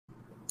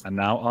And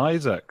now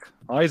Isaac.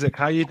 Isaac,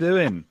 how you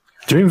doing?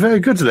 Doing very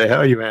good today. How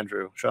are you,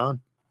 Andrew?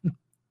 Sean?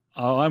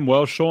 Oh, I'm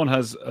well. Sean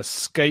has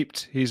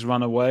escaped. He's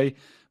run away.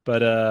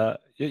 But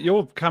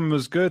your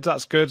camera's good.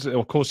 That's good.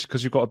 Of course,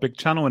 because you've got a big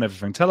channel and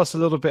everything. Tell us a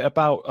little bit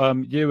about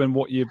you and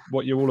what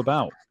you're all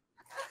about.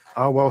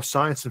 Well,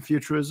 Science and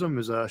Futurism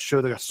is a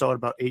show that got started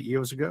about 8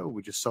 years ago.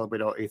 We just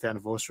celebrated our 8th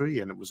anniversary,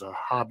 and it was a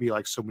hobby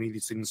like so many of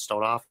these things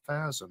start off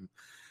as, and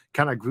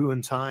kind of grew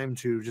in time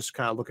to just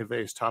kind of look at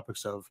various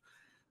topics of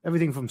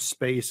everything from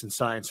space and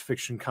science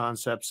fiction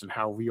concepts and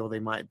how real they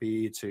might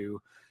be to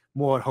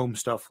more at home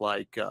stuff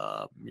like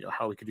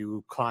how we could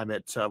do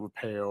climate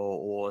repair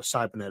or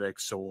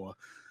cybernetics or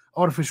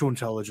artificial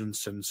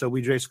intelligence. And so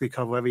we basically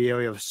cover every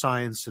area of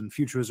science and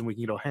futurism we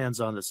can get our hands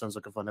on. That sounds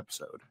like a fun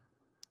episode.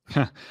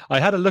 I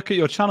had a look at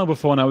your channel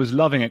before and I was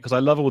loving it because I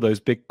love all those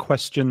big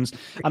questions.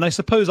 And I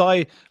suppose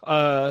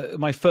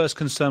my first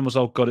concern was,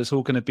 oh God, it's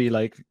all going to be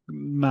like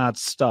mad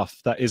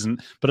stuff that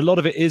isn't. But a lot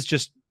of it is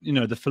just,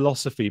 the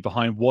philosophy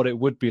behind what it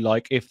would be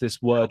like if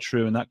this were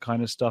true and that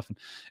kind of stuff. And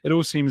it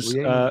all seems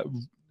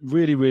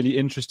really, really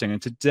interesting.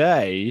 And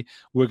today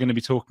we're going to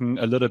be talking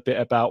a little bit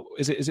about,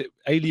 is it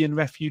alien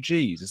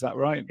refugees? Is that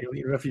right?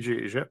 Alien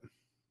refugees, yep.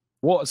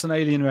 What's an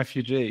alien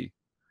refugee?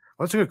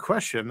 Well, that's a good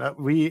question.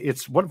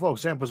 It's one of our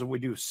examples of we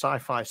do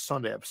Sci-Fi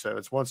Sunday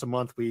episodes. Once a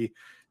month, we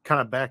kind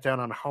of back down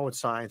on hard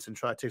science and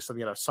try to take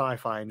something out of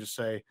sci-fi and just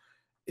say,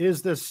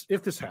 if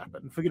this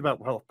happened, forget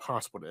about how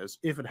possible it is.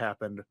 If it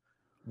happened,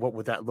 what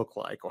would that look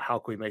like? Or how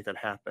can we make that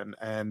happen?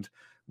 And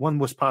one of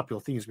the most popular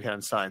themes we had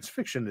in science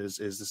fiction is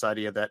this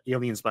idea that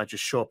aliens might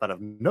just show up out of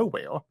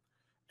nowhere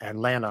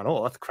and land on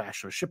Earth,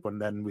 crash on a ship,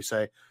 and then we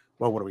say,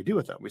 well, what do we do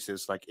with them? We say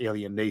it's like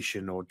Alien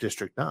Nation or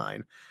District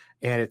 9.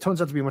 And it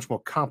turns out to be a much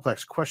more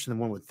complex question than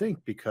one would think,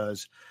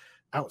 because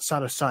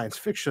outside of science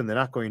fiction, they're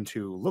not going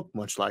to look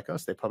much like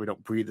us. They probably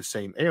don't breathe the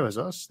same air as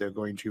us. They're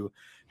going to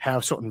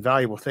have certain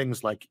valuable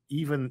things, like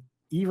even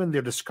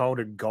their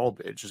discarded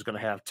garbage is going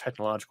to have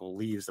technological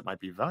leads that might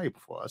be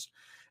valuable for us.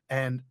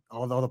 And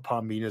all the other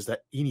part being is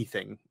that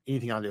anything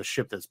on their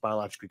ship that's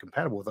biologically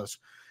compatible with us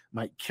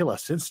might kill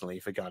us instantly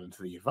if it got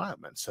into the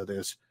environment. So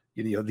there's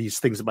these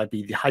things that might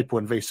be the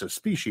hyper-invasive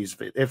species.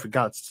 If it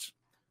got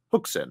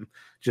hooks in,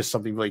 just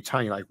something really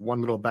tiny, like one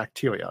little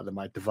bacteria that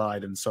might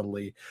divide and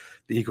suddenly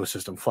the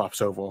ecosystem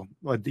flops over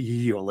a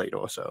year later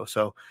or so.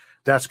 So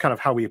that's kind of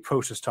how we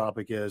approach this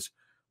topic is,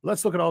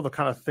 let's look at all the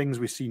kind of things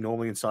we see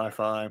normally in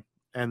sci-fi,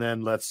 and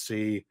then let's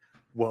see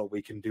what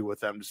we can do with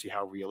them to see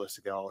how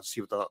realistic they are, and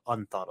see what the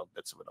unthought of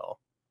bits of it all.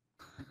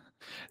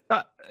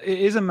 It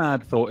is a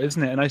mad thought,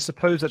 isn't it? And I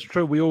suppose that's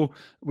true. We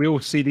all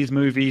see these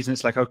movies, and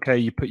it's like, okay,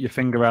 you put your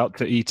finger out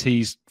to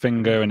ET's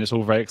finger, and it's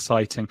all very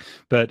exciting.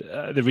 But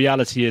the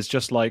reality is,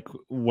 just like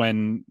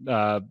when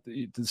the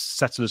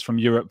settlers from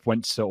Europe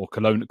went to, or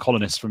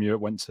colonists from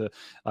Europe went to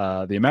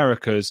the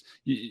Americas,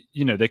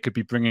 they could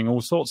be bringing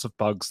all sorts of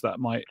bugs that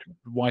might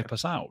wipe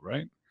us out,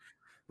 right?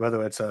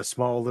 Whether it's a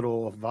small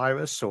little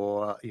virus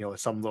or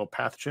some little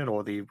pathogen,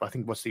 or I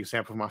think what's the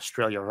example from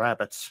Australia,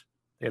 rabbits.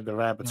 They had the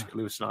rabbits get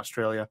loose in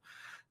Australia.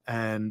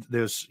 And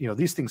there's,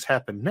 these things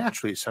happen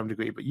naturally to some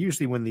degree, but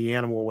usually when the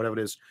animal or whatever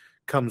it is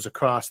comes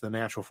across the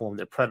natural form,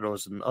 their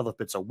predators and other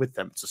bits are with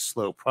them. It's a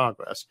slow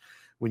progress.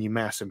 When you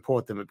mass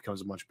import them, it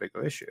becomes a much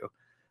bigger issue.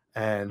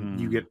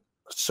 And you get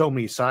so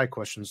many side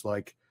questions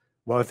like,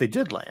 well, if they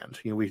did land,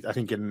 I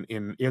think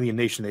in Alien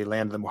Nation, they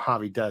landed in the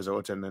Mojave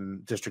Desert, and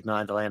then District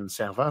 9, they landed in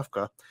South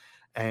Africa,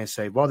 and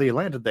say, well, they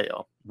landed there.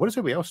 What does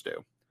everybody else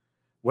do?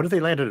 What if they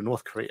landed in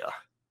North Korea?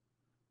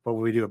 What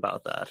would we do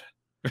about that?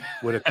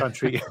 Would a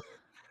country,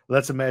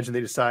 let's imagine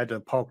they decide to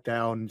park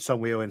down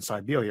somewhere in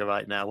Siberia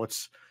right now.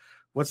 What's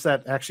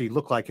that actually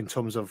look like in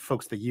terms of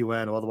folks at the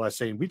UN or otherwise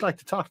saying, we'd like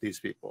to talk to these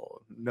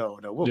people? No,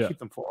 we'll keep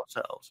them for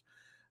ourselves.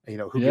 Who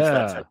gets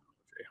that technology?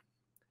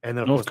 And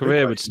then North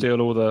Korea would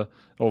steal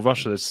or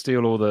Russia would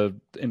steal all the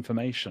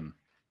information.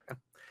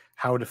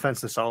 How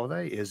defenseless are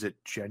they? Is it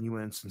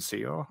genuine and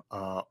sincere?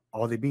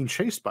 Are they being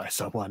chased by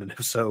someone? And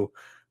if so,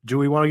 do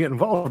we want to get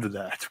involved in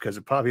that? Because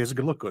it probably isn't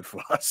going to look good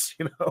for us,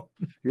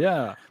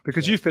 Yeah,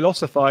 because you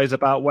philosophize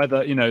about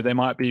whether, they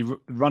might be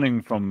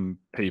running from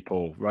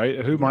people,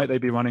 right? Who might they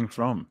be running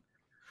from?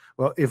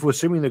 Well, if we're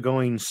assuming they're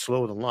going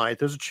slower than light,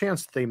 there's a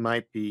chance that they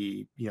might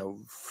be,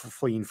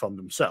 fleeing from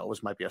themselves.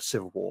 It might be a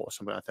civil war or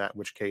something like that, in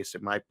which case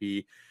it might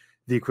be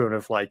the equivalent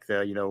of like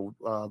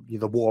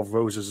the War of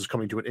Roses is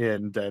coming to an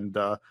end, and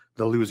the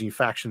losing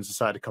factions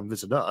decide to come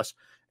visit us.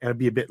 And it'd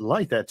be a bit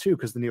like that too,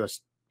 because the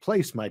nearest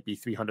place might be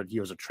 300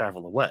 years of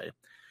travel away.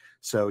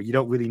 So you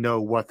don't really know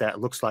what that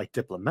looks like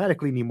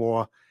diplomatically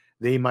anymore.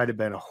 They might have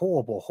been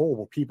horrible,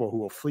 horrible people who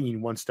were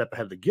fleeing one step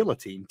ahead of the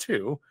guillotine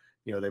too.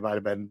 They might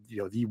have been,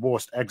 the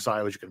worst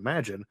exiles you can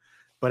imagine.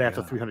 But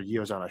after 300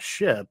 years on a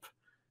ship,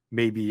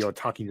 maybe you're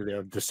talking to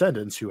their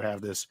descendants who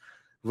have this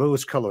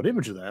rose-colored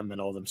image of them and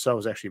all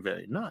themselves actually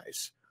very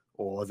nice.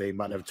 Or they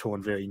might have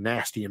turned very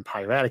nasty and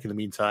piratic in the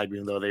meantime,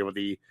 even though they were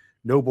the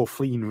noble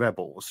fleeing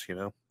rebels,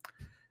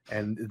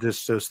 And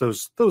those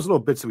little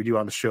bits that we do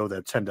on the show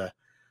that tend to,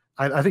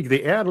 I think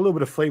they add a little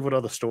bit of flavor to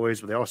other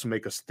stories, but they also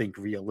make us think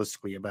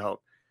realistically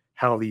about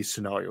how these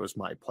scenarios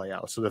might play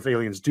out. So if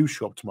aliens do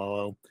show up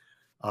tomorrow,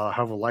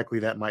 however likely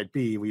that might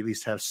be, we at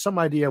least have some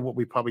idea what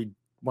we probably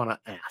want to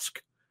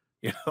ask,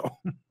 you know?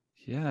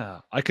 Yeah,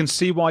 I can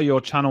see why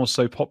your channel is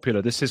so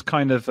popular. This is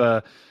kind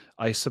of,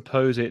 I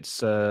suppose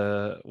it's,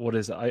 what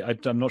is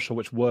it? I'm not sure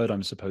which word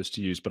I'm supposed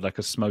to use, but like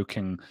a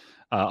smoking,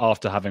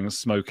 after having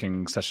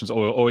smoking sessions,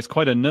 or it's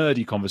quite a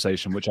nerdy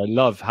conversation, which I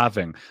love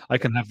having. I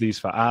can have these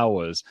for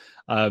hours.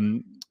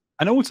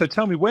 And also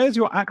tell me, where's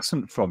your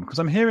accent from? Because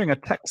I'm hearing a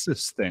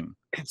Texas thing.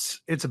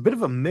 It's a bit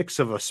of a mix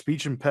of a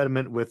speech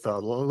impediment with a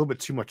little bit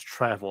too much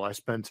travel. I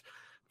spent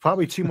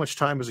probably too much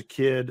time as a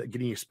kid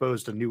getting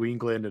exposed to New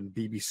England and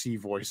BBC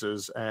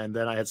voices, and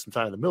then I had some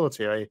time in the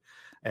military,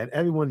 and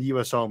everyone in the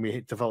U.S.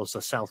 Army develops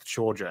a South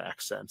Georgia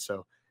accent,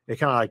 so it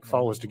kind of like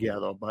follows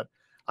together. But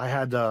I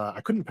had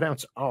I couldn't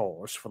pronounce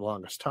R's for the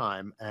longest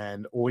time,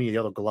 and or any of the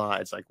other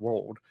glides like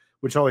rolled,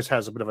 which always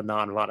has a bit of a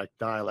non-erotic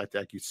dialect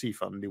like you see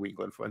from New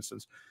England, for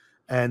instance.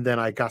 And then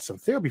I got some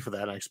therapy for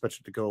that. And I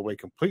expected it to go away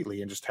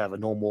completely and just have a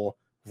normal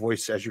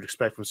voice as you'd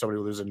expect from somebody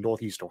who lives in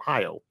Northeast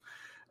Ohio.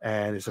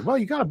 And they said, well,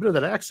 you got a bit of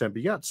that accent,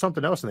 but you got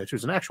something else in there too.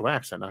 It's an actual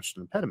accent, not just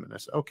an impediment. I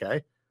said,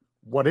 okay,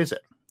 what is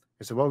it?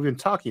 I said, well, we've been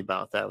talking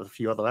about that with a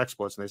few other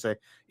experts, and they say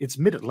it's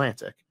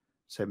mid-Atlantic.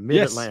 I said,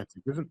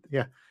 mid-Atlantic.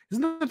 Yes.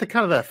 Isn't that the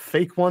kind of that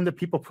fake one that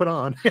people put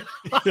on?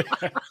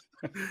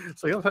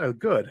 So you're like,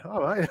 good.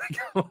 All right.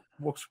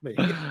 Works for me.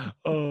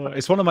 Oh,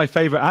 it's one of my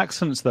favorite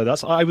accents, though.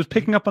 I was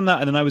picking up on that,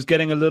 and then I was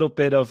getting a little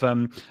bit of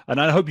and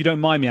I hope you don't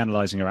mind me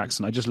analyzing your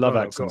accent. I just love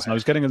accents. And I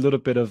was getting a little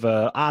bit of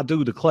I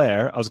do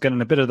declare. I was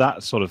getting a bit of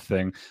that sort of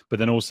thing, but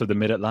then also the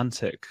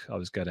mid-Atlantic I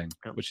was getting,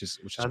 which is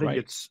I great.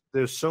 think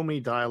there's so many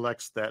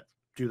dialects that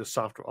do the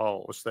softer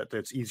R's that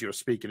it's easier to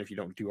speak, and if you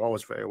don't do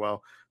R's very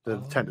well, they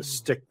tend to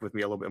stick with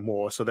me a little bit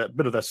more. So that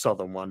bit of that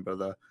southern one, bit of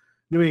the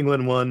New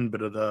England one,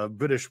 bit of the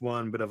British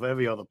one, bit of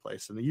every other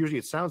place. And usually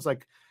it sounds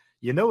like,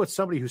 it's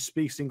somebody who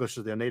speaks English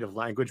as their native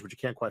language, but you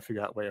can't quite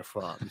figure out where you're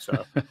from.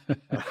 So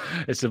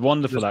it's a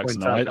wonderful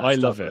accent. I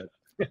love it.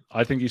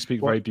 I think you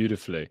speak very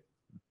beautifully.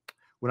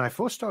 When I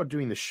first started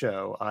doing the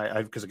show,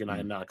 because again, I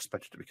had not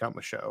expected to become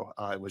a show.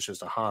 It was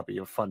just a hobby,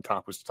 a fun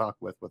topic to talk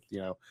with,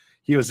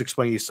 he was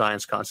explaining these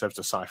science concepts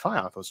to sci-fi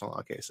authors in a lot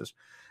of cases.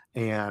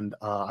 And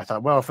I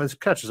thought, well, if this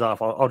catches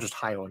off, I'll just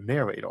hire a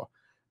narrator.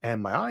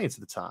 And my audience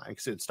at the time,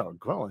 because it started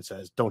growing,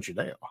 says, don't you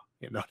dare.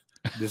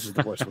 This is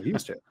the voice we're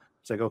used to.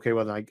 It's like, okay,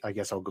 well, then I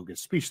guess I'll go get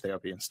speech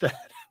therapy instead.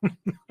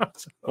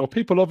 Well,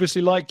 people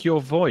obviously like your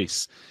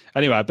voice.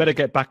 Anyway, I better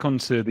get back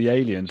onto the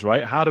aliens,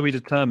 right? How do we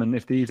determine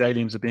if these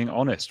aliens are being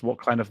honest? What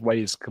kind of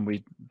ways can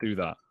we do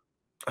that?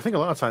 I think a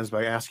lot of times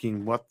by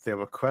asking what their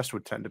request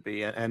would tend to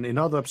be. And in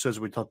other episodes,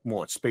 we talk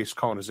more about space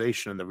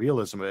colonization and the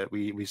realism of it.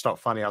 We start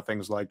finding out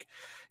things like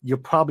you're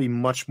probably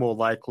much more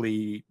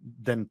likely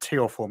than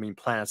terraforming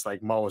planets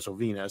like Mars or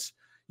Venus.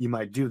 You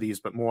might do these,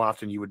 but more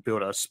often you would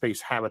build a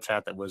space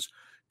habitat that was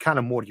kind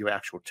of more to your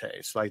actual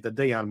taste. Like the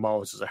day on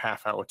Mars is a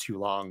half hour too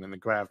long and the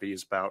gravity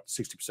is about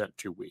 60%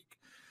 too weak.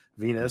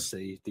 Venus,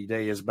 the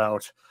day is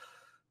about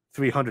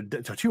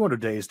 300 to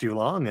 200 days too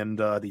long, and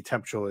the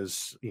temperature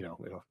is,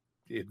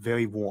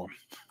 very warm.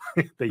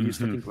 They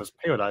used to think it was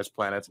paradise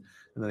planets,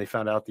 and then they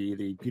found out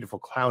the beautiful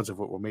clouds of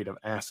it were made of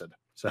acid.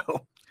 So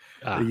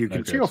you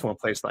can terraform a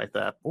place like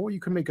that, or you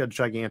can make a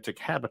gigantic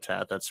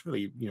habitat that's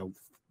really,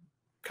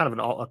 kind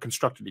of a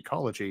constructed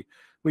ecology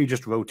where you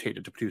just rotate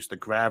it to produce the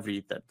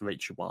gravity that the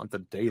rate you want, the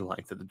day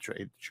length at the rate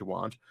that you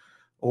want,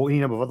 or any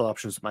number of other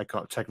options that might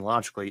come up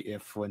technologically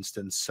if, for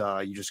instance,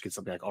 you just get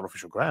something like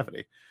artificial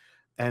gravity.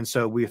 And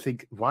so we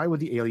think, why would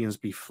the aliens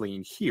be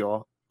fleeing here?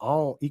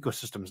 All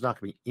ecosystems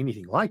not going to be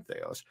anything like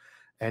theirs.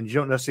 And you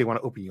don't necessarily want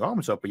to open your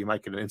arms up, but you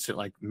might get an incident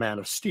like Man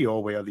of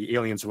Steel, where the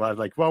aliens arrive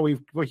like, well,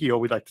 we're here,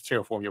 we'd like to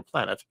terraform your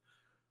planet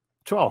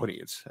to our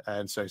needs.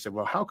 And so I said,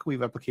 well, how can we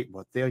replicate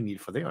what they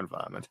need for their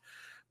environment?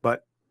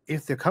 But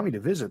if they're coming to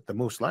visit, the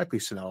most likely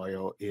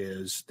scenario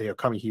is they are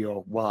coming here,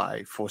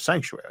 why? For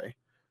sanctuary.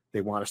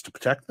 They want us to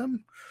protect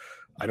them.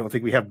 I don't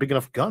think we have big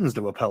enough guns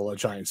to repel a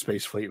giant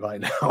space fleet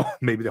right now.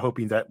 Maybe they're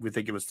hoping that we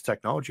think it was the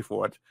technology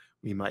for it.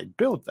 We might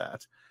build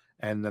that.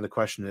 And then the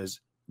question is,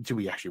 do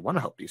we actually want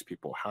to help these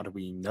people? How do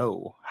we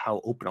know?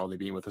 How open are they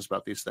being with us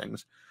about these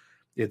things?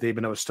 If they've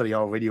been able to study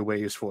our radio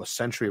waves for a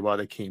century while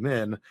they came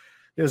in,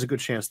 there's a good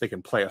chance they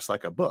can play us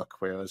like a book,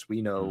 whereas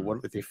we know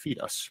what they feed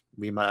us.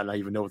 We might not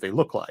even know what they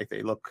look like.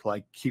 They look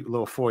like cute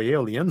little furry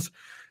aliens,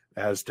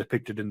 as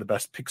depicted in the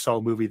best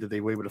Pixar movie that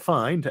they were able to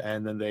find,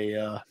 and then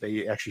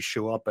they actually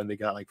show up and they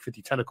got like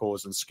 50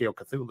 tentacles and scale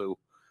Cthulhu.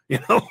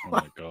 Oh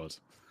my god!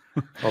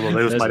 Although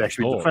those might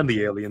actually be the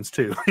friendly aliens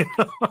too.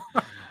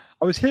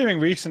 I was hearing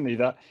recently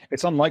that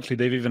it's unlikely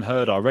they've even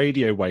heard our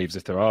radio waves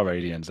if there are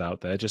aliens out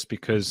there, just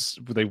because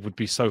they would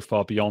be so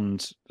far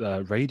beyond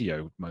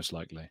radio, most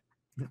likely.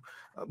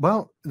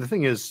 Well, the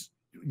thing is,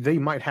 they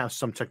might have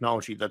some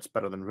technology that's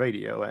better than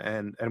radio,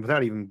 and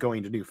without even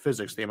going to new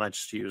physics, they might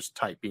just use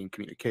tight beam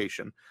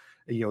communication.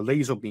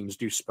 Laser beams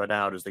do spread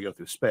out as they go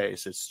through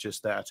space. It's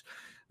just that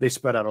they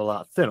spread out a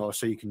lot thinner,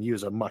 so you can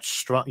use a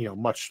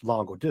much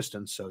longer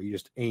distance. So you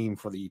just aim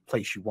for the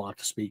place you want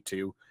to speak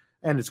to,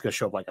 and it's going to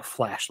show up like a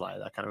flashlight,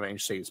 that kind of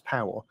range, saves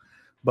power.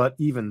 But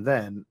even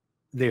then,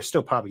 they're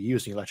still probably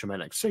using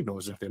electromagnetic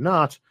signals. If they're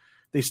not,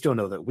 they still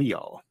know that we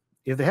are.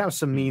 If they have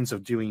some means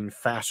of doing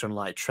faster than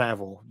light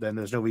travel, then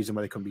there's no reason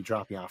why they couldn't be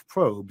dropping off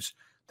probes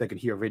that can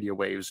hear radio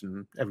waves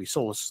in every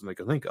solar system they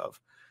can think of.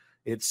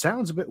 It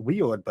sounds a bit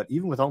weird, but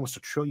even with almost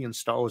 1 trillion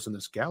stars in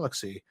this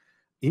galaxy,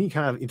 any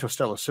kind of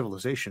interstellar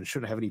civilization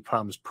shouldn't have any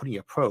problems putting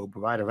a probe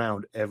right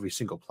around every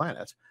single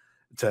planet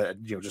to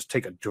just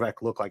take a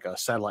direct look like a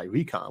satellite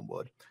recon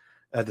would.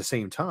 At the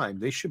same time,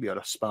 they should be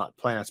able to spot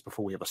planets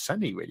before we ever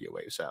send any radio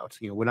waves out.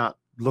 We're not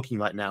looking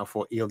right now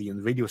for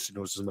alien radio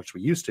signals as much as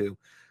we used to.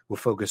 We're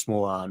focused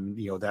more on,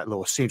 that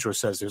little signature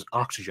says there's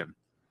oxygen.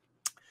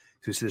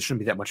 So there shouldn't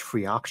be that much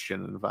free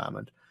oxygen in the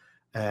environment.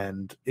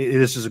 And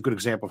this is a good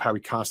example of how we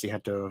constantly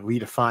have to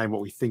redefine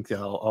what we think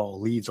are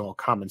leads or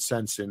common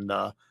sense in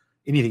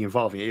anything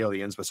involving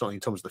aliens, but certainly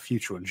in terms of the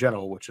future in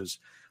general, which is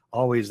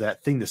always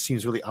that thing that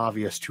seems really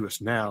obvious to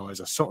us now as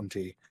a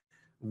certainty.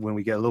 When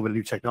we get a little bit of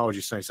new technology,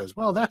 somebody says,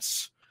 well,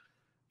 that's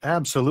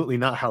absolutely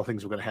not how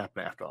things are going to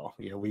happen after all.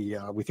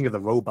 We think of the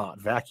robot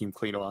vacuum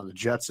cleaner on the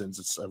Jetsons.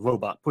 It's a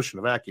robot pushing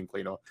a vacuum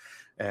cleaner.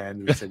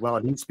 And we say, well,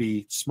 it needs to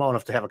be smart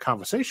enough to have a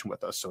conversation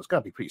with us, so it's got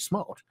to be pretty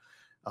smart.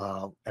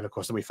 And of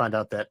course, then we find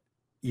out that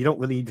you don't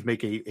really need to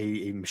make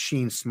a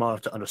machine smart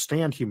enough to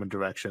understand human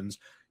directions.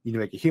 You need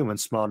to make a human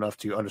smart enough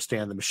to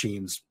understand the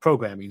machine's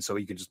programming so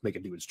you can just make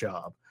it do its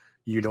job.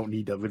 You don't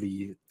need to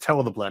really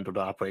tell the blender to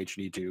operate.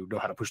 You need to know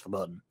how to push the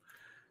button.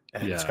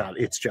 And it's got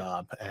its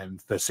job. And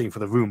the same for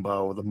the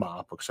Roomba or the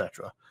mop,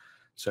 etc.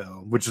 So,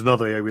 which is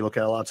another area we look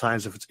at a lot of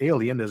times. If it's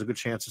alien, there's a good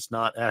chance it's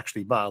not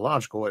actually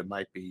biological. It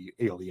might be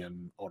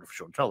alien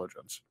artificial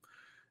intelligence.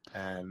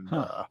 And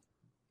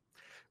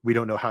we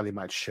don't know how they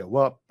might show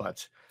up,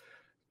 but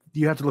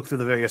you have to look through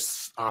the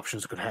various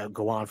options that could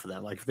go on for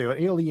them. Like if they're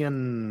an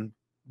alien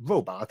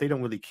robot, they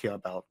don't really care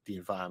about the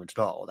environment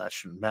at all. That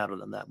shouldn't matter to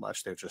them that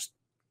much. They're just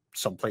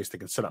some place they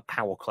can set up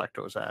power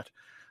collectors at.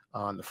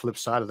 On the flip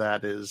side of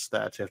that is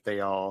that if they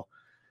are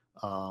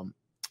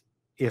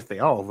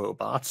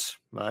robots,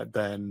 right,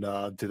 then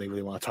do they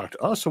really want to talk to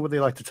us, or would they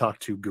like to talk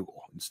to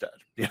Google instead?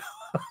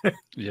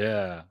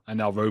 Yeah, and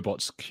now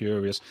robots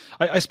curious.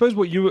 I suppose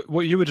what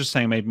you were just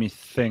saying made me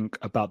think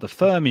about the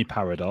Fermi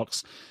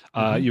paradox.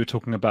 You were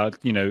talking about,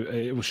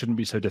 it shouldn't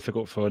be so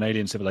difficult for an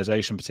alien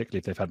civilization, particularly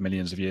if they've had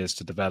millions of years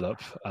to develop,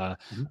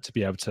 to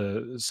be able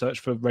to search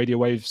for radio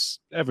waves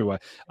everywhere.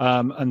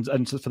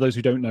 And for those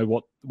who don't know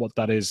what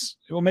that is,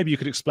 well, maybe you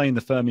could explain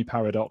the Fermi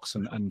paradox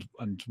and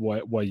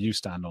where you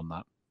stand on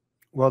that.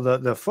 Well,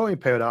 the Fermi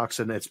paradox,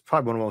 and it's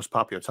probably one of the most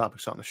popular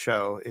topics on the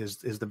show, is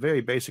the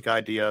very basic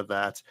idea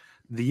that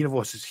the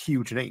universe is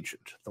huge and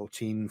ancient,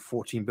 13,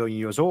 14 billion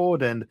years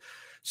old, and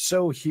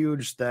so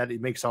huge that it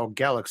makes our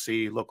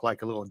galaxy look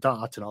like a little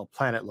dot and our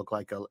planet look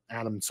like an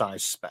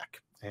atom-sized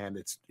speck. And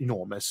it's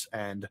enormous,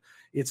 and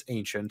it's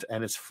ancient,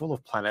 and it's full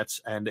of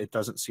planets, and it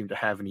doesn't seem to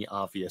have any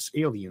obvious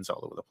aliens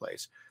all over the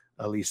place.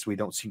 At least we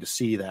don't seem to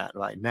see that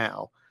right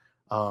now.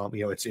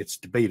 It's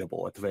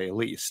debatable at the very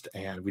least,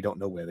 and we don't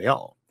know where they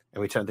are.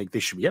 And we tend to think they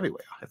should be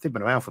everywhere. If they've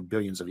been around for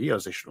billions of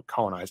years, they should have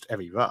colonized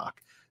every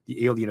rock.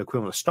 The alien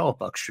equivalent of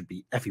Starbucks should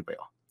be everywhere,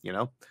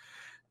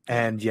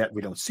 And yet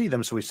we don't see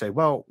them. So we say,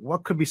 well,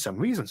 what could be some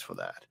reasons for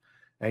that?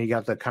 And you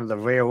got the kind of the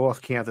rare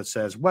earth camp that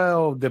says,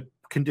 well, the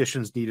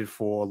conditions needed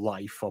for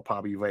life are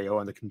probably rare,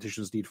 and the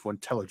conditions needed for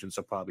intelligence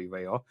are probably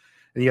rare.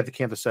 And you have the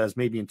camp that says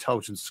maybe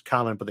intelligence is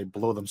common, but they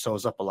blow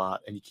themselves up a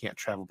lot, and you can't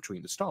travel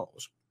between the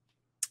stars.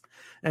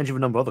 And you have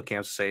a number of other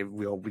camps that say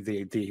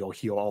they'll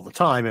heal all the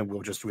time, and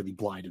we're just really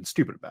blind and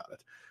stupid about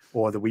it.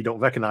 Or that we don't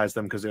recognize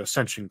them because they're a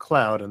sentient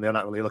cloud, and they're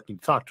not really looking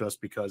to talk to us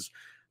because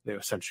they're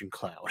a sentient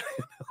cloud.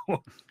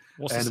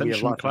 What's a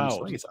sentient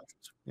cloud?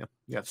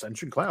 Yeah,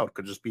 sentient cloud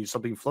could just be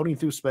something floating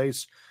through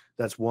space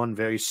that's one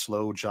very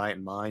slow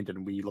giant mind,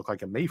 and we look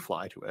like a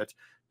mayfly to it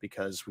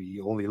because we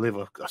only live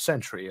a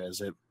century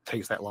as it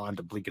takes that long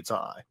to blink its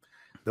eye.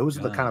 Those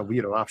are the kind of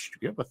weirder options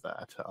you get with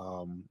that.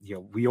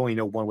 We only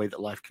know one way that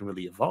life can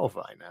really evolve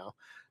right now,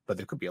 but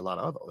there could be a lot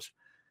of others.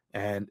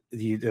 And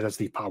that's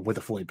the problem with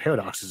the Fermi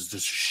paradox is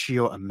just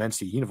sheer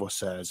immensity. The universe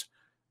says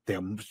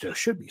there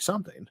should be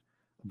something,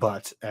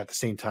 but at the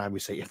same time we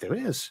say if there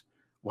is,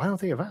 why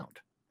aren't they around?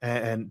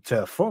 And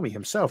to Fermi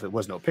himself, it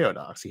was no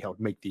paradox. He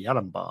helped make the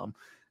atom bomb,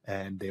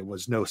 and there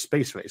was no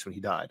space race when he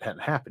died. It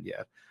hadn't happened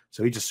yet.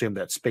 So he just assumed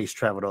that space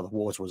travel to other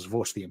worlds was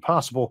virtually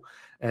impossible,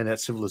 and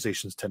that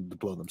civilizations tended to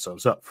blow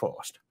themselves up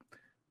first.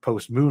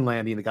 Post-moon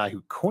landing, the guy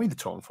who coined the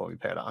term Fermi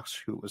paradox,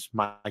 who was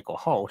Michael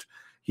Hart,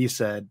 he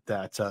said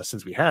that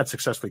since we had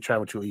successfully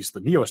traveled to at least the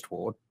nearest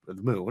world, the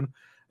moon,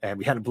 and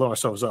we hadn't blown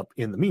ourselves up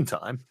in the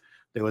meantime,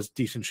 there was a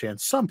decent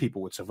chance some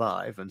people would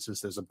survive. And since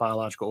there's a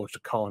biological urge to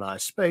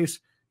colonize space,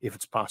 if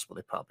it's possible,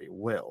 they probably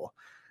will.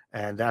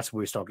 And that's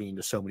where we start getting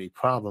into so many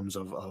problems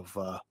of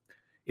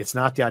it's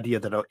not the idea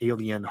that an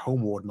alien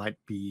homeworld might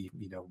be,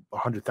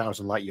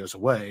 100,000 light years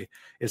away.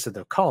 It's that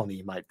their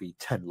colony might be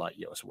 10 light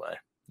years away.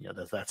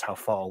 That's how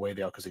far away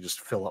they are because they just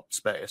fill up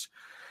space.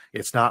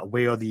 It's not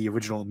where the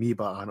original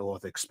amoeba on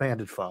Earth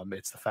expanded from.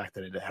 It's the fact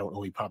that it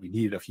only probably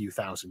needed a few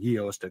thousand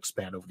years to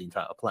expand over the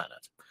entire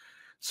planet.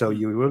 So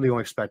you really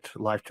don't expect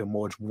life to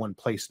emerge one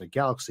place in a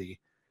galaxy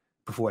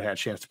before it had a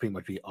chance to pretty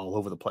much be all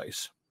over the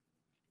place.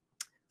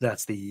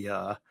 That's the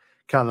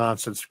kind of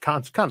nonsense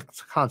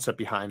concept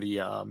behind the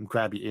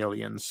grabby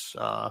aliens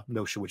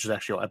notion, which is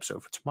actually our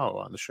episode for tomorrow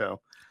on the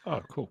show.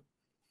 Oh, cool.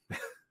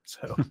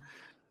 So,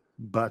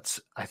 but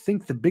I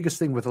think the biggest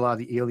thing with a lot of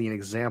the alien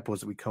examples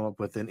that we come up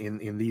with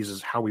in these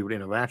is how we would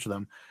interact with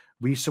them.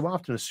 We so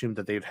often assume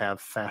that they'd have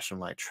faster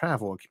light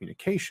travel or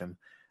communication,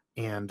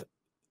 and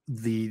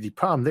the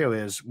problem there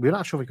is we're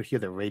not sure if we could hear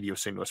their radio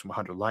signals from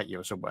 100 light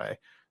years away.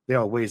 There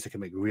are ways that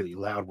can make really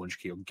loud ones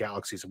you can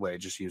galaxies away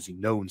just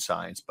using known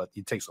science, but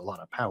it takes a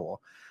lot of power.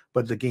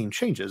 But the game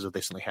changes if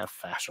they suddenly have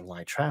faster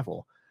light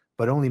travel,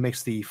 but it only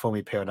makes the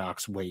Fermi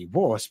paradox way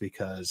worse,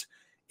 because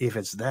if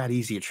it's that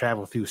easy to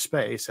travel through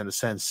space and to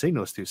send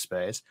signals through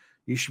space,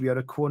 you should be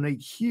able to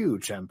coordinate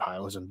huge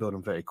empires and build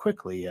them very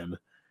quickly, and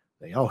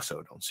they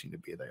also don't seem to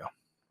be there.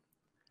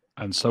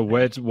 And so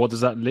what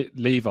does that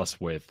leave us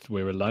with?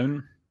 We're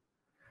alone?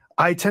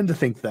 I tend to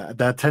think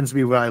that tends to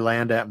be where I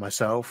land at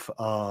myself.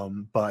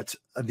 But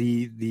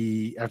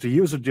the after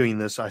years of doing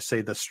this, I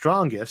say the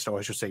strongest, or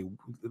I should say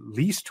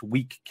least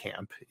weak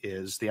camp,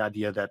 is the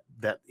idea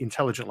that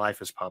intelligent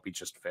life is probably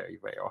just very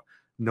rare.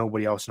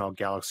 Nobody else in our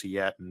galaxy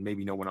yet, and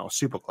maybe no one in our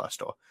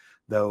supercluster.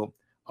 Though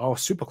our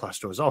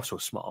supercluster is also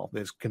small.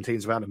 It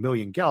contains around 1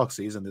 million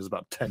galaxies, and there's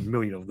about 10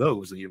 million of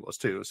those in the universe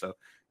too. So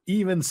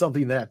even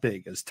something that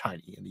big is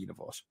tiny in the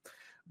universe.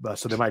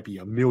 So there might be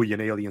 1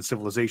 million alien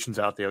civilizations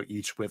out there,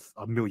 each with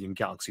 1 million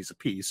galaxies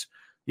apiece.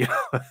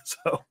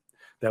 So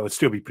that would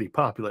still be pretty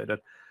populated.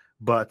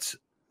 But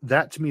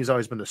that to me has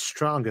always been the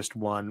strongest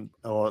one,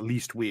 or at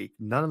least weak.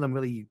 None of them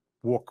really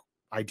work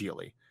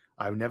ideally.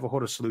 I've never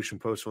heard a solution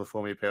posed for the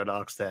Fermi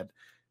paradox that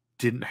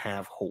didn't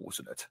have holes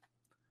in it.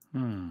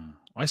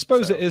 I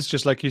suppose it is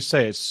just like you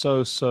say. It's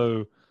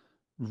so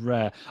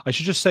rare. I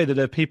should just say that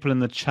there are people in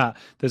the chat.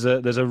 There's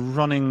a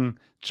running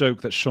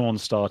joke that Sean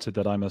started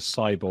that I'm a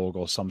cyborg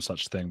or some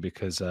such thing,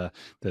 because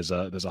there's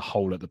a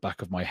hole at the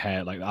back of my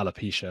hair, like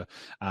alopecia,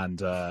 and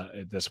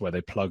that's where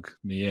they plug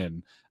me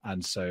in.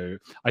 And so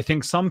I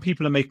think some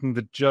people are making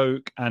the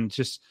joke, and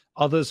just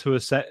others who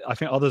are I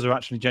think others are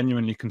actually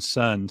genuinely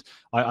concerned.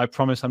 I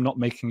promise I'm not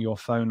making your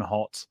phone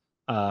hot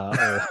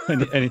or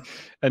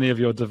any of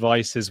your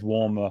devices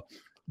warmer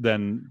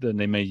than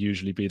they may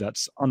usually be.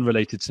 That's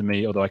unrelated to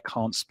me, although I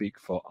can't speak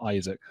for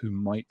Isaac, who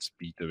might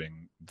be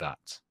doing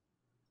that.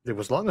 It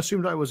was long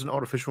assumed I was an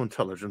artificial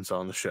intelligence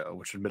on the show,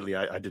 which admittedly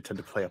I did tend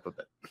to play up a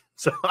bit.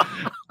 So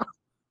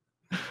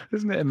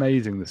isn't it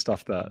amazing the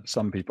stuff that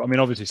some people, I mean,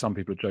 obviously some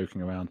people are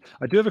joking around.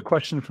 I do have a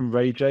question from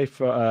Ray J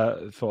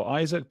for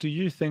Isaac. Do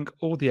you think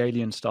all the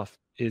alien stuff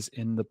is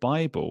in the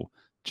Bible,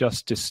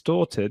 just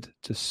distorted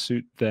to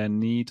suit their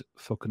need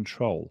for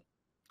control?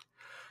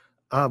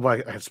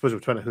 Well, I suppose we're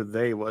trying to who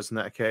they was in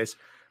that case.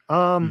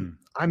 I'm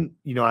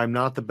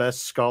not the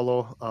best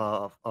scholar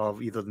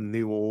of either the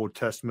New or Old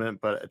Testament,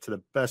 but to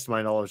the best of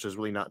my knowledge, there's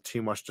really not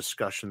too much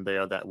discussion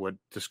there that would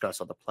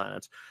discuss other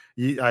planets.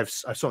 I've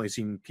certainly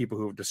seen people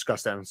who have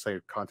discussed that in say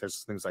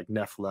context, things like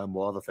Nephilim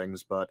or other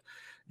things, but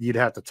you'd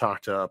have to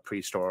talk to a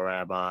priest or a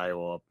rabbi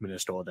or a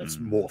minister that's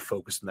more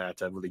focused on that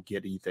to really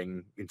get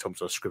anything in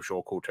terms of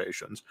scriptural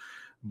quotations.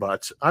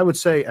 But I would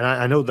say, and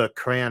I know the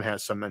Quran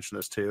has some mention of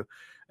this too,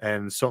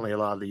 and certainly a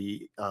lot of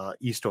the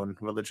Eastern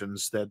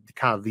religions, that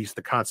kind of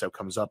the concept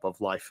comes up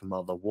of life from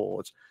other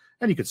worlds.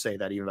 And you could say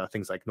that even about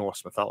things like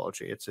Norse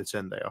mythology, it's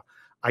in there.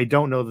 I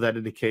don't know that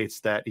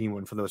indicates that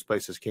anyone from those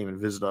places came and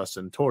visited us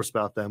and told us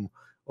about them,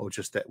 or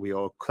just that we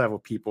are clever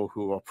people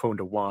who are prone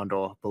to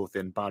wander both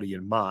in body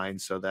and mind,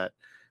 so that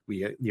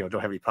we don't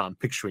have any problem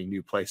picturing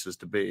new places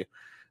to be.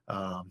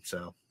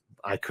 So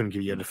I couldn't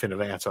give you a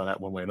definitive answer on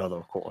that one way or another,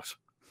 of course.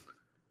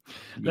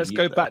 Let's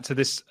go back to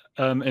this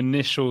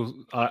initial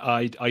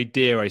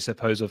idea, I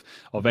suppose, of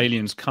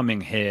aliens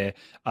coming here.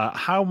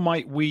 How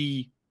might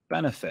we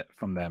benefit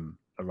from them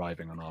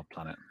arriving on our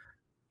planet?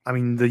 I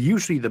mean,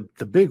 usually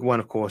the big one,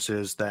 of course,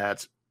 is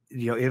that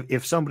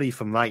if somebody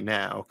from right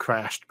now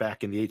crashed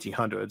back in the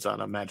 1800s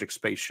on a magic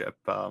spaceship,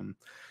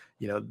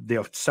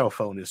 their cell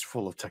phone is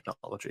full of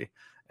technology.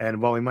 And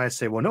while we might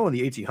say, well, no one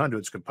in the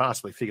 1800s could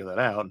possibly figure that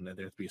out, and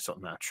there'd be a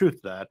certain amount of truth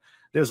to that,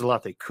 there's a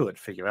lot they could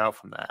figure out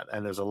from that.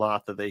 And there's a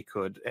lot that they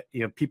could,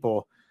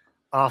 people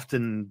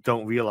often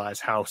don't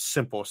realize how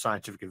simple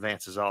scientific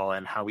advances are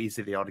and how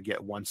easy they are to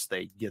get once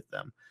they get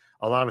them.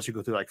 A lot of us who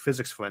go through like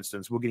physics, for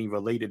instance, we're getting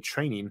related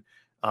training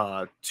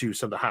to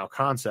some of the higher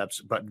concepts,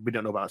 but we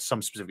don't know about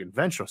some specific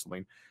invention or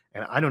something.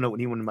 And I don't know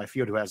anyone in my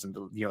field who hasn't,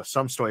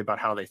 some story about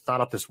how they thought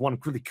up this one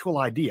really cool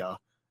idea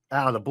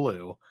out of the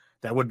blue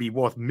that would be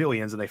worth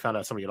millions, and they found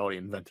out somebody had already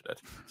invented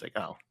it. It's like,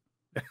 oh.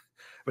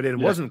 But it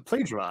wasn't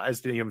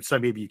plagiarized. So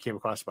maybe you came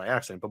across it by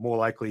accident, but more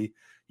likely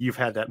you've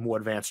had that more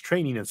advanced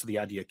training, and so the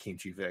idea came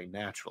to you very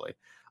naturally.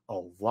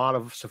 A lot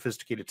of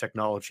sophisticated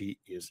technology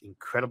is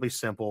incredibly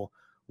simple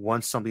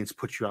once something's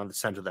put you on the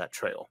center of that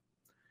trail.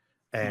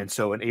 And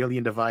so an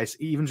alien device,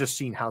 even just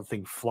seeing how the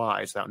thing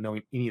flies without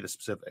knowing any of the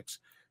specifics,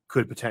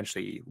 could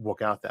potentially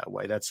work out that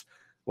way. That's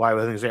why,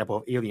 with an example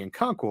of alien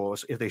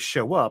conquerors, if they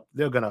show up,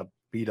 they're going to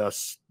beat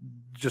us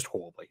just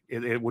horribly.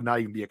 It would not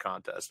even be a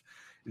contest.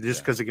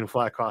 Just because they can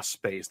fly across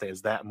space,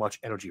 there's that much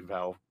energy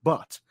valve.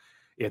 But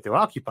if they're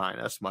occupying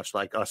us, much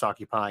like us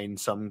occupying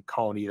some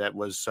colony that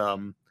was,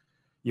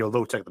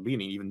 low tech at the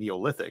beginning, even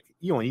Neolithic,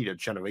 you only need a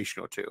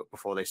generation or two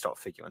before they start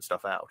figuring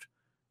stuff out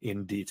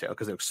in detail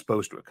because they're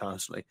exposed to it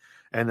constantly.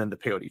 And then the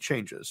parity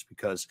changes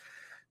because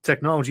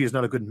technology is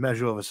not a good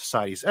measure of a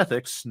society's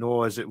ethics,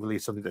 nor is it really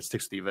something that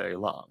sticks to you very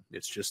long.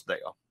 It's just there,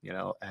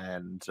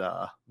 and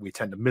we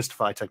tend to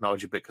mystify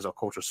technology a bit because our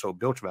culture is so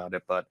built around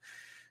it. But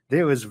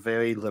there is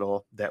very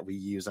little that we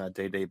use on a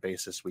day-to-day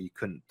basis where you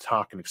couldn't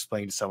talk and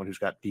explain to someone who's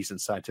got decent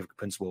scientific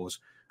principles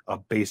a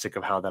basic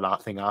of how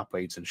that thing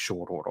operates in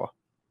short order.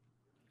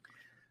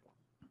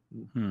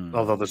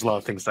 Although there's a lot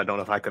of things I don't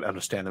know if I could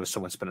understand. There was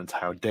someone spent an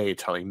entire day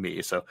telling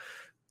me. So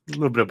a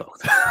little bit of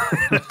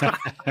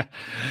both.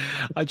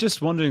 I'm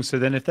just wondering, so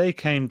then if they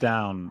came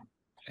down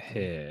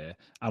here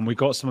and we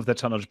got some of their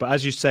technology, but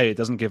as you say, it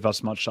doesn't give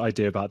us much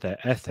idea about their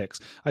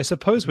ethics. I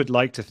suppose we'd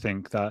like to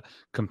think that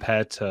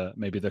compared to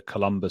maybe the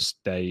Columbus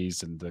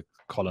days and the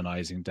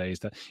colonizing days,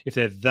 that if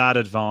they're that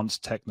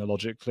advanced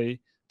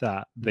technologically,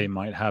 that they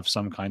might have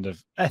some kind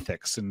of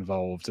ethics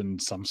involved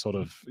and some sort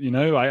of,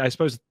 I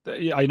suppose,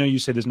 I know you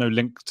say there's no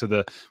link to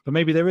but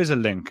maybe there is a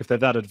link. If they're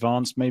that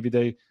advanced, maybe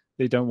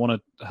they don't want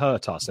to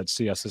hurt us. They'd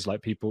see us as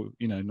like people,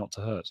 not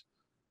to hurt.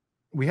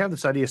 We have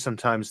this idea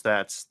sometimes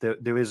that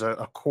there is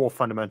a core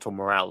fundamental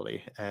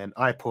morality. And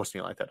I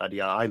personally like that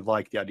idea. I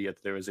like the idea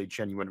that there is a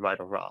genuine right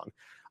or wrong.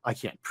 I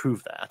can't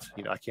prove that.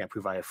 I can't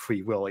prove I have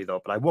free will either,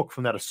 but I work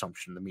from that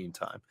assumption in the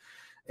meantime.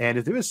 And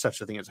if there is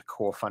such a thing as a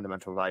core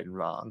fundamental right and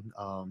wrong,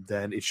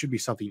 then it should be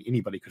something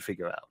anybody could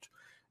figure out.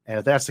 And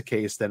if that's the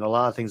case, then a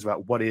lot of things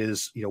about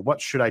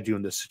what should I do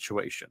in this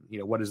situation?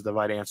 What is the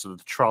right answer to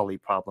the trolley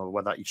problem, or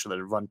whether you should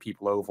run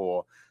people over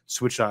or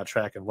switch on a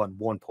track and run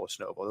one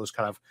person over?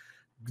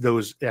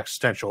 Those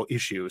existential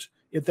issues.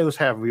 If those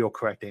have real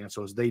correct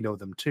answers, they know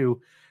them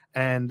too.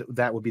 And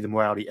that would be the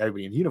morality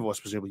everybody in the universe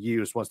presumably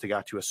used once they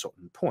got to a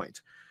certain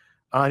point.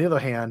 On the other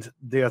hand,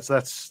 that's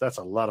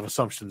a lot of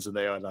assumptions in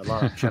there and a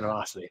lot of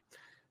generosity.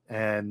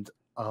 And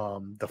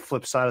the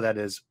flip side of that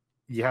is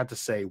you have to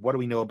say, what do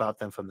we know about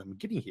them from them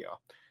getting here?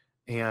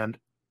 And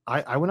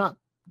I would not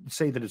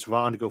say that it's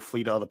wrong to go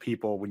flee to other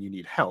people when you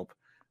need help.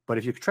 But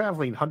if you're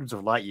traveling hundreds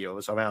of light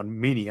years around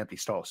many empty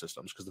star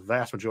systems, because the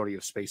vast majority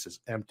of space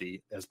is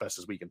empty, as best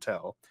as we can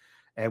tell,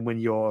 and when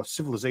your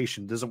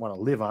civilization doesn't want to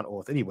live on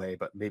Earth anyway,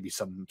 but maybe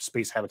some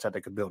space habitat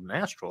that could build an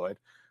asteroid,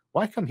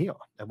 why come here?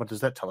 And what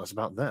does that tell us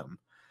about them?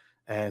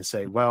 And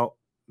say, well,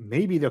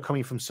 maybe they're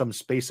coming from some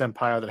space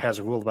empire that has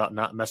a rule about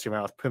not messing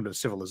around with primitive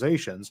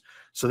civilizations,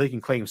 so they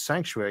can claim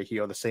sanctuary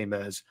here the same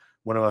as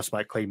one of us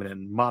might claim it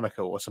in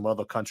Monaco or some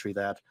other country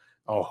that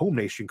our home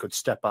nation could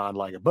step on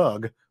like a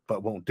bug,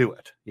 but won't do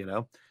it.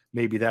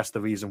 Maybe that's the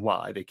reason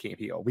why they came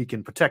here. We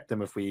can protect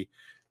them if we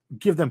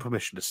give them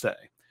permission to stay.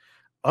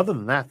 Other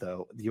than that,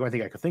 though, the only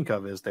thing I could think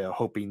of is they're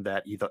hoping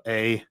that either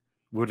A,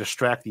 we'll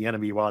distract the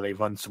enemy while they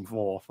run some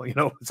more.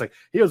 It's like,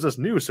 here's this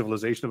new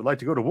civilization that would like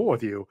to go to war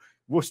with you.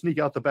 We'll sneak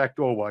out the back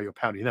door while you're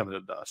pounding them in the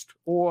dust.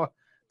 Or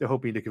they're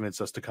hoping to convince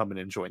us to come in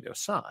and join their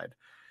side,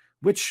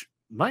 which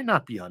might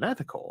not be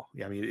unethical.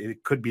 I mean,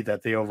 it could be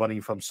that they are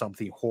running from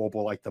something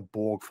horrible like the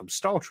Borg from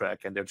Star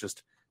Trek, and they're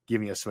just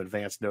giving us some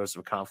advanced notice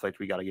of a conflict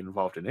we got to get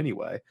involved in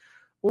anyway.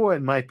 Or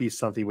it might be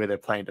something where they're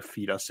planning to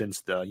feed us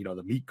into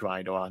the meat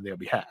grinder on their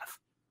behalf.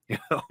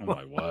 Oh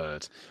my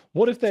word.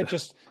 What if they're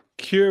just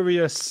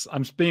curious?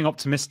 I'm being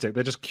optimistic.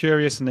 They're just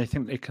curious and they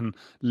think they can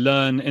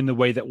learn in the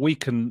way that we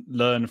can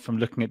learn from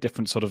looking at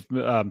different sort of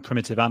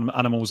primitive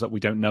animals that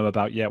we don't know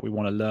about yet. We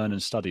want to learn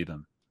and study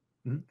them.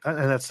 And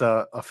that's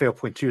a fair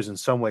point too, is in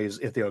some ways,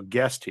 if they're a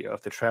guest here,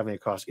 if they're traveling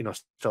across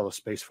interstellar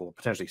space for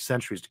potentially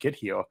centuries to get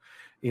here,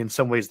 in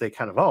some ways they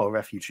kind of are a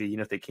refugee,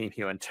 if they came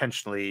here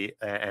intentionally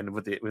and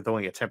with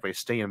only a temporary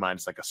stay in mind,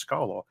 it's like a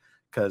scholar,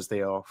 because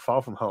they are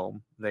far from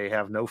home. They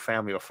have no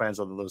family or friends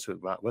other than those who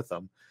are with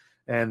them.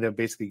 And they're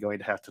basically going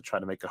to have to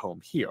try to make a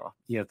home here,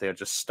 if they're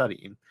just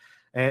studying.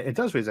 And it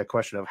does raise that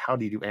question of how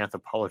do you do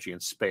anthropology in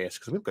space?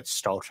 Because we look at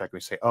Star Trek and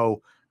we say,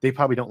 oh, they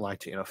probably don't like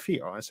to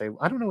interfere. I say,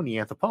 I don't know any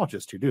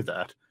anthropologists who do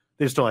that.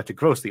 They just don't like to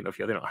grossly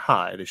interfere. They don't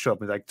hide. They show up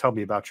and like, tell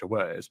me about your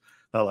ways.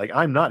 They're like,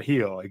 I'm not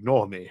here.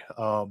 Ignore me.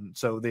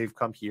 So they've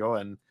come here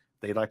and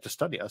they like to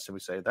study us. And we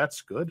say,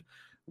 that's good.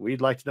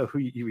 We'd like to know who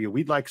you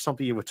we'd like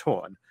something in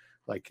return,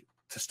 like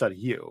to study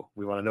you.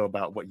 We want to know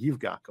about what you've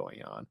got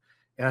going on.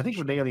 And I think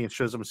when an alien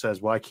shows up and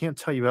says, well, I can't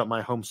tell you about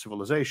my home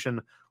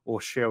civilization or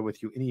share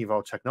with you any of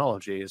our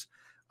technologies,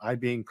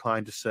 I'd be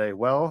inclined to say,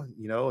 well,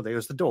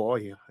 there's the door.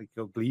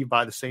 You'll leave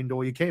by the same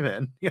door you came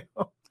in.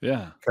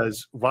 Yeah.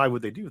 Because why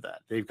would they do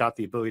that? They've got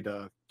the ability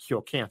to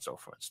cure cancer,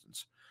 for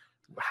instance.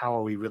 How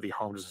are we really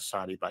harmed as a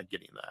society by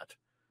getting that?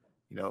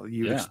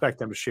 You expect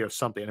them to share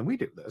something. And we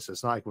do this.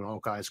 It's not like when all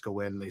guys go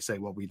in and they say,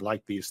 well, we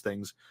like these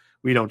things.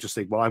 We don't just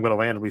say, well, I'm going to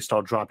randomly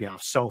start dropping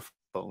off cell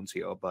bones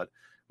here, but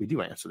we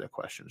do answer their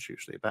questions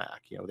usually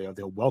back.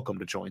 They're welcome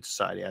to join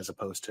society as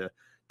opposed to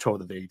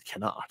told that they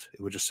cannot.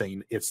 We're just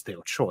saying it's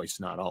their choice,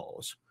 not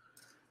ours.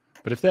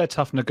 But if they're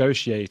tough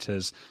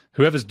negotiators,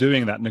 whoever's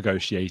doing that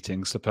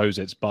negotiating, suppose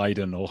it's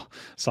Biden or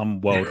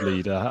some world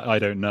leader, I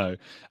don't know,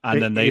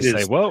 and then they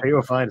say, well,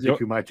 terrifying to think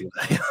who might do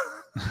that.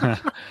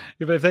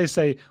 If they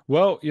say,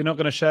 well, you're not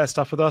going to share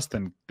stuff with us,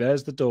 then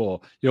there's the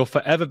door. You'll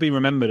forever be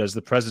remembered as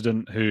the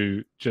president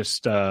who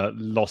just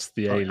lost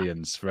the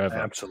aliens forever.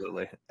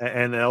 Absolutely.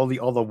 And all the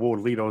other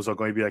world leaders are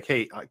going to be like,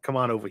 hey, come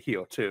on over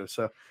here too.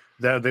 So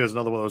there's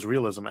another one of those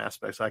realism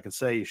aspects. I can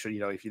say,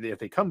 if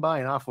they come by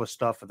and offer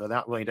stuff and they're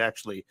not willing to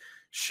actually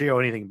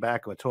share anything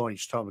back with Tony,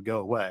 just tell them to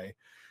go away.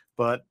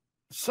 But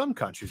some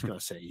countries are going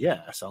to say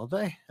yes, aren't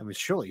they? I mean,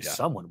 surely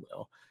someone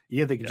will.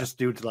 Yeah, they can just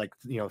do to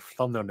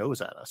thumb their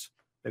nose at us.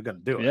 They're going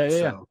to do it.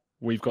 Yeah.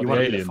 We've got the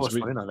aliens. Be the first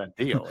one in on that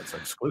deal. It's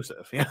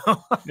exclusive.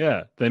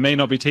 Yeah, they may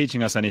not be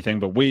teaching us anything,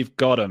 but we've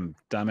got them.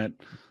 Damn it,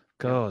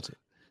 God.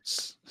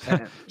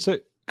 So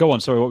go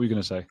on. Sorry, what were you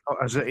going to say?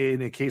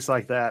 In a case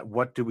like that,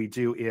 what do we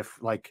do if,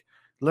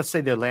 let's say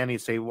they're landing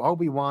and say, well, all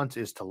we want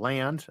is to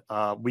land.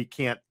 We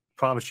can't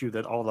promise you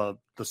that all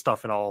the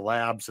stuff in all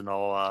labs and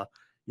all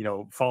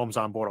farms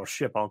on board our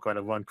ship aren't going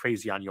to run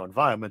crazy on your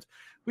environment.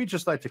 We'd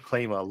just like to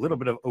claim a little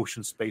bit of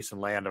ocean space and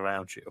land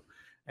around you.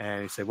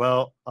 And you say,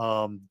 well,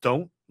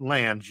 don't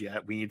land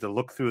yet. We need to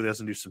look through this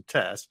and do some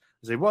tests.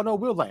 They say, well, no,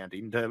 we're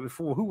landing.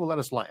 Who will let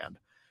us land?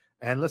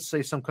 And let's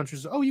say some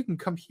countries, oh, you can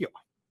come here.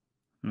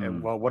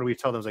 And well, what do we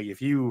tell them? It's like,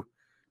 if you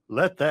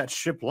let that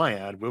ship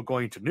land, we're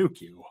going to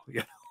nuke you.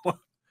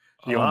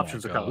 Your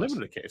options are kind of limited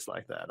in a case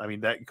like that. I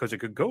mean, that because it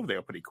could go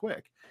there pretty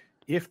quick.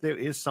 If there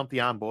is something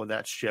on board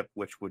that ship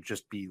which would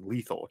just be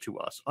lethal to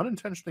us,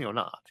 unintentionally or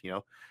not,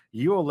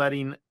 you're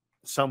letting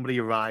somebody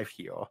arrive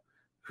here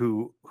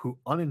who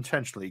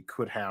unintentionally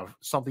could have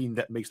something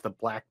that makes the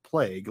Black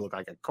Plague look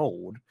like a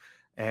cold,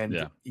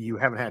 and you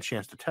haven't had a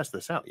chance to test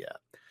this out yet.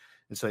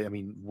 And so, I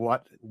mean,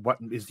 what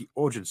is the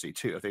urgency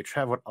too? If they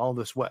traveled all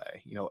this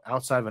way,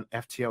 outside of an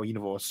FTL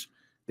universe,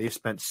 they've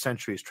spent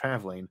centuries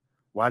traveling.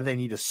 Why do they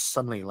need to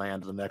suddenly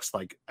land the next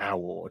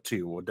hour or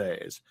two or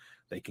days?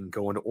 They can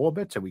go into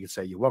orbit, and we can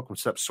say, "You're welcome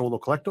to solar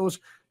collectors.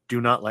 Do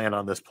not land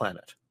on this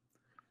planet."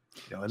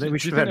 And then we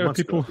should have had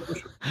people.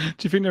 Do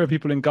you think there are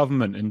people in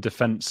government, in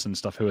defense and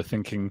stuff, who are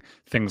thinking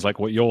things like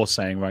what you're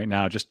saying right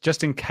now,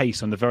 just in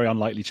case, on the very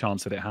unlikely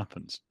chance that it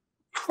happens?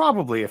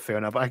 Probably a fair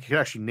enough. I could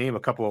actually name a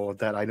couple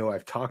that I know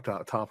I've talked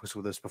about topics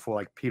with this before,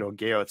 like Peter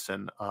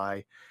Garretson.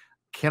 I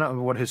cannot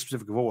remember what his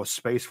specific role with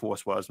Space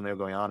Force was when they were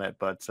going on it,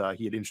 but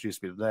he had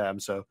introduced me to them.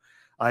 So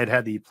I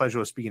had the pleasure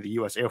of speaking at the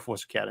U.S. Air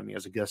Force Academy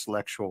as a guest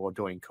lecturer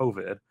during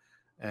COVID,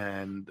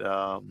 and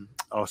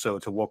also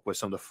to work with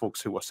some of the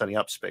folks who were setting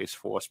up Space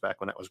Force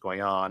back when that was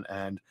going on.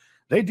 And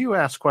they do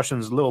ask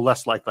questions a little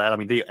less like that. I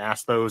mean, they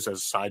ask those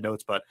as side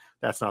notes, but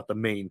that's not the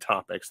main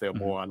topics. They're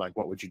more on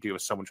what would you do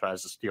if someone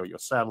tries to steal your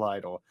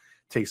satellite or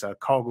takes a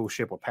cargo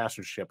ship or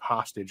passenger ship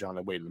hostage on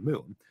their way to the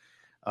moon.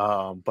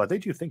 But they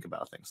do think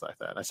about things like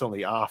that. That's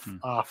only off,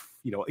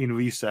 in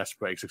recess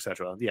breaks,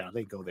 etc. Yeah,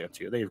 they go there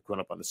too. They've grown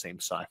up on the same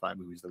sci-fi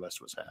movies the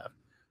rest of us have.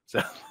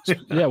 So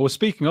yeah, well,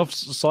 speaking of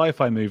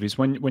sci-fi movies,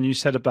 when you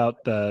said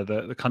about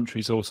the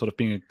countries all sort of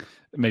being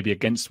maybe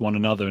against one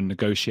another and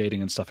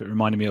negotiating and stuff, it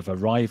reminded me of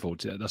Arrival.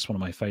 That's one of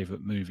my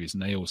favorite movies,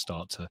 and they all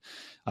start to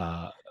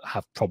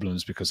have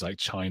problems because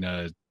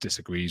China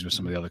disagrees with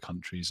some of the other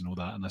countries and all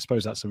that. And I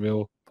suppose that's a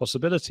real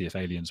possibility if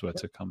aliens were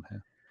to come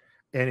here.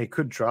 And it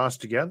could draw us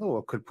together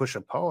or could push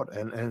apart.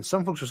 And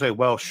some folks will say,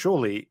 well,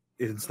 surely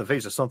in the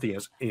face of something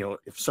as,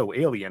 if so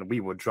alien, we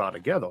would draw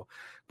together.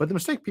 But the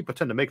mistake people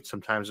tend to make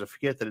sometimes is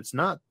forget that it's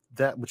not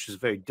that which is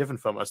very different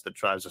from us that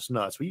drives us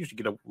nuts. We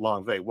usually get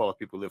along very well with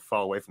people who live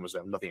far away from us that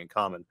have nothing in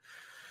common.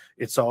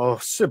 It's our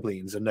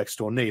siblings and next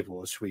door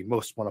neighbors who we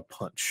most want to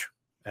punch.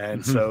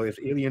 And so if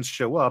aliens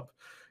show up,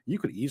 you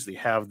could easily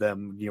have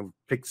them,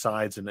 pick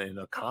sides in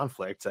a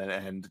conflict,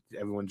 and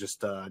everyone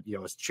just,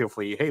 is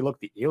cheerfully, hey, look,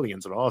 the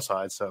aliens are on our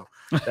side. So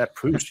that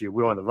proves to you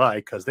we're on the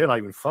right because they're not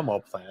even from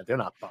our planet. They're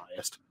not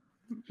biased.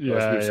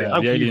 Yeah,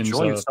 the aliens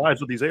join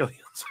sides with these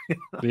aliens.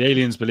 The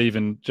aliens believe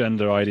in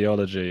gender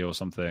ideology or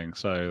something.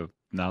 So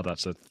now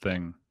that's a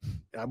thing.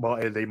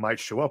 Well, they might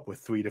show up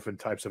with 3 different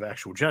types of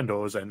actual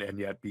genders, and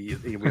yet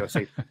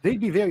say they'd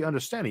be very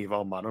understanding of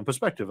our modern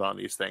perspective on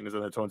these things,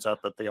 and it turns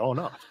out that they are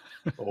not,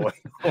 or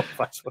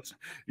vice versa.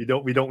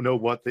 We don't know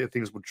what the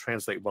things would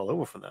translate well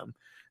over for them,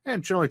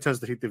 and generally tends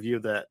to take the view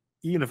that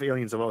even if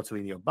aliens are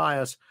relatively nearby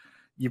us,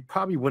 you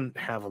probably wouldn't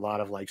have a lot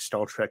of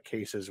Star Trek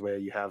cases where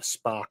you have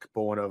Spock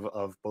born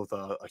of both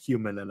a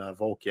human and a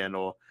Vulcan,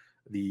 or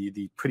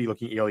the pretty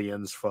looking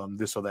aliens from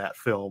this or that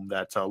film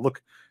that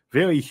look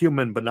very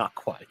human, but not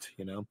quite,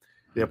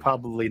 They're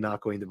probably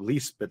not going to be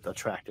least bit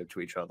attractive to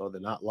each other.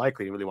 They're not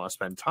likely to really want to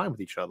spend time with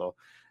each other.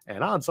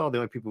 And odds are the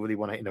only people who really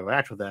want to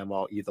interact with them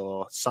are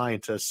either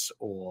scientists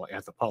or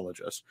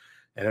anthropologists.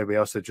 And everybody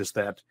else is just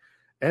that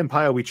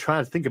empire we try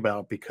to think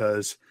about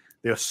because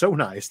they're so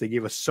nice. They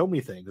gave us so many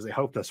things. They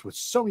helped us with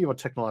so many of our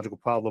technological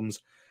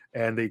problems.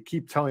 And they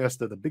keep telling us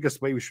that the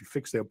biggest way we should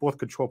fix their birth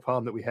control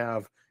problem that we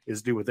have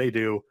is do what they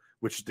do,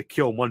 which is to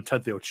kill 1/10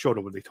 of their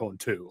children when they turn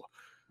 2.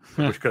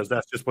 Because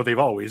that's just what they've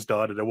always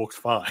done, and it works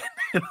fine.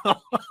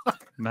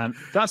 Man,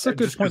 that's a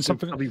good point.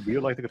 Something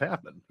weird like that could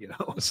happen.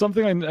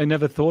 Something I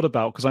never thought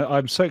about, because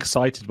I'm so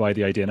excited by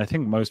the idea, and I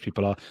think most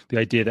people are. The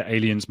idea that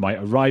aliens might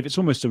arrive. It's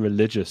almost a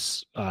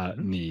religious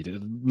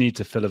need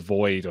to fill a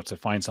void or to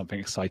find something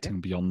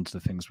exciting beyond the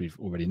things we've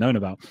already known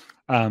about.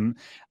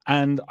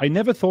 And I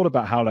never thought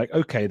about how, like,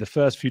 okay, the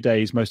first few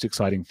days, most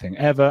exciting thing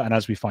ever, and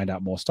as we find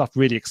out more stuff,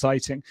 really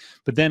exciting.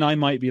 But then I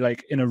might be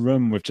like in a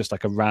room with just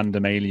like a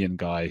random alien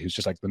guy who's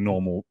just like the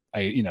normal,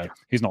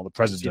 he's not the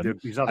president.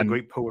 He's not a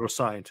great poet or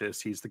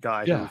scientist. He's the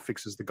guy who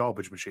fixes the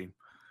garbage machine.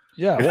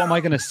 Yeah, what am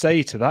I going to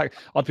say to that?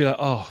 I'd be like,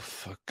 oh,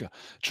 fuck,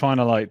 trying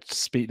to like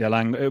speak their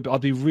language.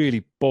 I'd be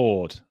really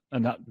bored,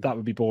 and that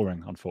would be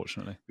boring,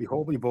 unfortunately. Be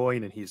horribly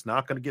boring, and he's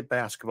not going to get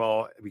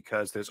basketball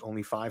because there's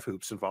only 5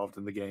 hoops involved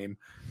in the game,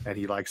 and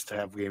he likes to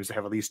have games that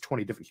have at least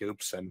 20 different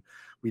hoops, and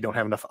we don't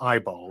have enough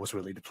eyeballs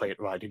really to play it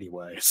right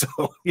anyway. So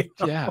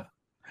yeah,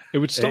 it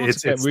would start to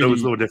get it's really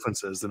those little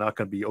differences. They're not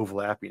going to be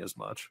overlapping as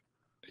much.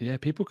 Yeah,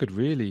 people could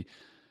really.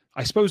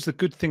 I suppose the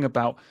good thing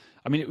about,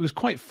 I mean, it was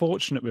quite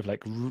fortunate with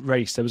like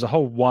race. There was a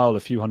whole while a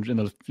few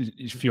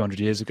hundred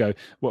years ago,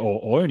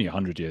 or only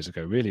 100 years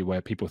ago, really,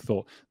 where people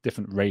thought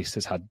different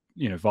races had,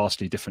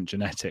 vastly different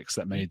genetics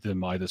that made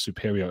them either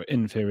superior or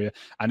inferior.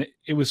 And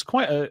it was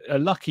quite a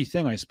lucky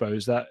thing, I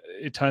suppose, that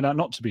it turned out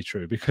not to be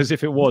true, because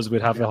if it was,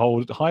 we'd have the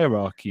whole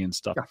hierarchy and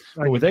stuff. Yeah.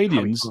 But with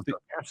aliens, the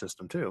caste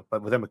system too.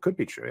 But with them, it could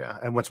be true. Yeah.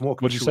 And what's more,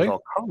 what'd you say?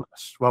 With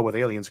colonists. Well, with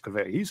aliens, it could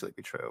very easily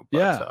be true.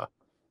 But,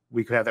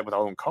 we could have that with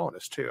our own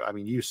colonists too. I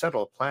mean, you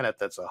settle a planet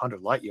that's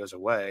 100 light years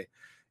away.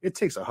 It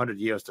takes 100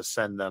 years to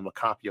send them a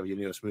copy of your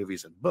newest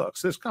movies and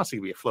books. There's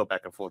constantly be a flow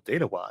back and forth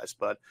data-wise,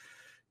 but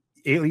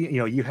alien,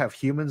 you have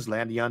humans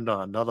landing on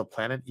another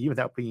planet, even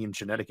without being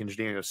genetic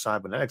engineering or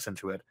cybernetics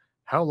into it.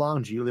 How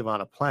long do you live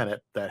on a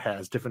planet that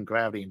has different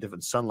gravity and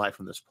different sunlight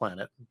from this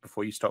planet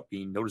before you start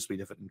being noticeably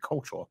different in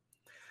culture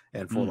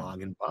and for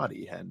long in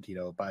body? And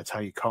by the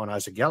time you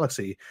colonize a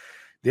galaxy,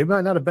 there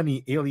might not have been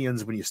any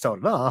aliens when you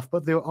started off,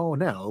 but there are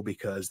now,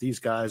 because these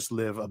guys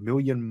live 1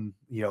 million,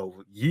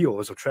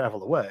 years of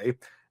travel away,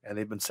 and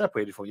they've been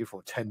separated from you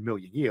for 10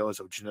 million years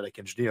of genetic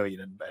engineering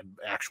and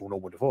actual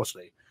normal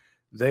diversity.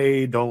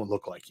 They don't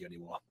look like you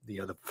anymore.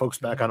 The folks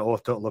back on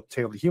Earth don't look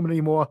terribly human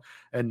anymore,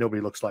 and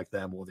nobody looks like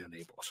them or their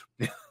neighbors.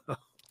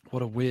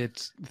 What a weird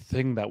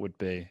thing that would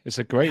be. It's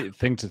a great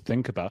thing to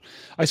think about.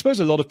 I suppose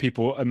a lot of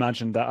people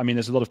imagine that. I mean,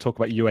 there's a lot of talk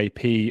about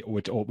UAP,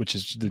 which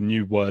is the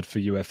new word for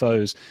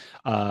UFOs.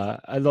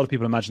 A lot of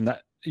people imagine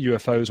that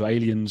UFOs or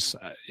aliens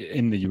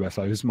in the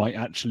UFOs might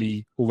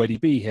actually already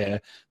be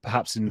here,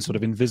 perhaps in sort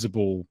of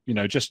invisible,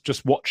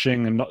 just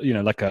watching, and not,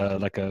 like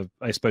a.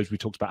 I suppose we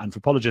talked about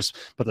anthropologists,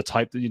 but the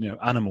type that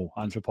animal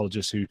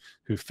anthropologists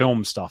who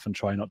film stuff and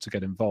try not to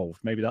get involved.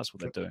 Maybe that's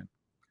what they're doing.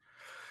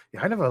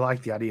 Yeah, I never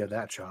liked the idea of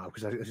that job,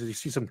 because you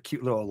see some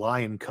cute little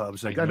lion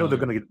cubs. Like, I know they're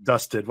going to get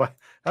dusted. Why?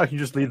 How can you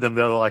just leave them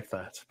there like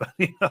that? But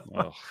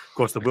of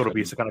course, the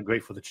wildebeest are kind of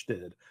grateful that you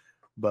did.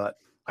 But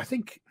I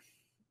think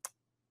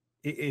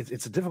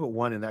it's a difficult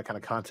one in that kind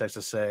of context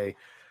to say,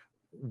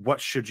 what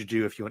should you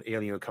do if you're an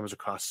alien who comes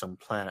across some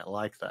planet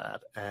like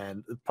that?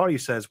 And part of you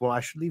says, well,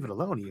 I should leave it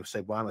alone. You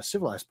say, well, I'm a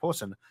civilized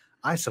person.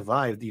 I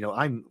survived.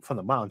 I'm from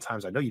the mountain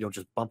times. I know you don't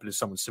just bump into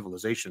someone's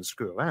civilization and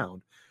screw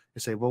around. They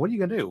say, well, what are you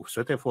going to do?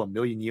 Sit there for 1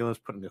 million years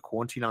putting a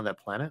quarantine on that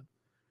planet?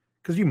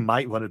 Because you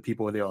might run into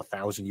people where they are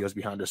 1,000 years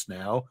behind us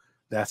now.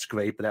 That's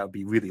great, but that would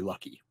be really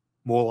lucky.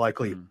 More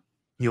likely,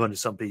 you run into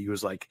somebody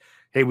who's like,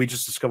 hey, we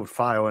just discovered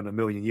fire in 1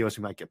 million years,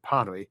 we might get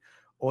pottery.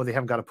 Or they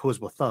haven't got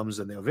opposable thumbs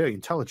and they're very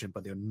intelligent,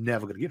 but they're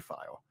never going to get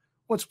fire.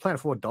 Well, it's a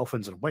planet full of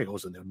dolphins and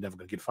whales, and they're never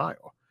going to get fire.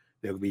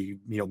 There'll be,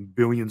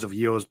 billions of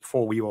years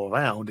before we were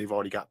around. They've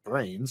already got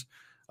brains.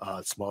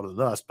 Smarter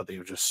than us, but they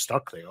were just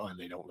stuck there, and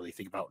they don't really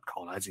think about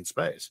colonizing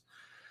space.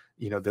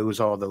 Those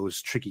are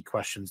those tricky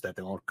questions that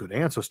there aren't good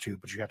answers to,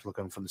 but you have to look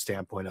at them from the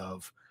standpoint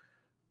of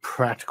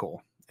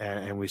practical.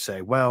 And we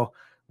say, well,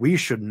 we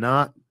should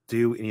not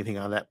do anything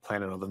on that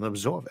planet other than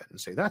absorb it. And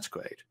say, that's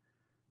great.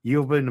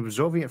 You've been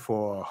absorbing it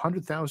for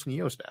 100,000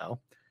 years now,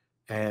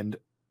 and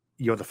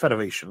you're the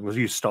Federation. We'll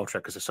use Star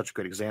Trek because it's such a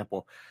great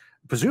example.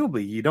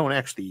 Presumably, you don't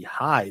actually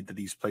hide that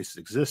these places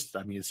exist.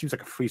 I mean, it seems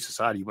like a free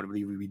society. You wouldn't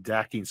really be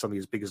redacting something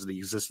as big as the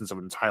existence of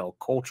an entire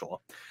culture.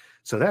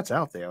 So that's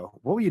out there.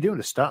 What were you doing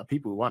to stop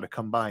people who want to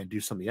come by and do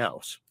something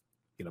else?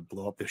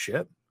 Blow up their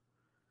ship?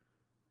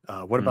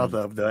 What about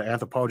the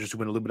anthropologists who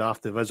went a little bit off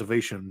the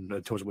reservation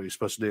towards what you're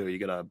supposed to do? Are you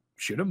going to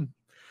shoot them?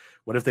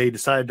 What if they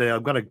decide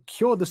I'm going to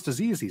cure this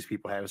disease these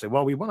people have? And say,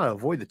 well, we want to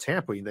avoid the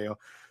tampering there.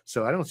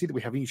 So I don't see that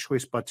we have any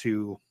choice but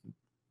to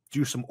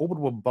do some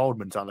orbital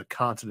bombardment on the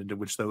continent in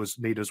which those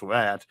natives were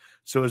at,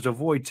 so as to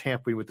avoid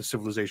tampering with the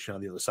civilization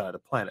on the other side of the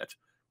planet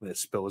when it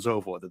spills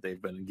over that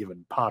they've been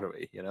given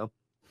pottery,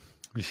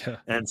 Yeah.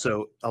 And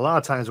so a lot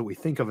of times what we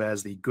think of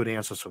as the good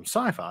answers from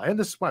sci-fi, and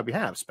this is why we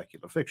have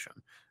speculative fiction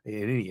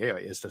in any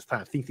area, is to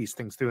kind of think these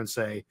things through and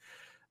say,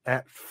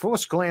 at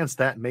first glance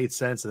that made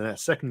sense, and then at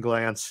second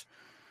glance,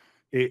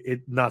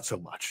 it not so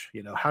much.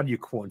 How do you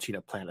quarantine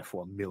a planet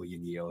for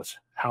 1,000,000 years?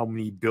 How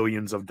many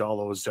billions of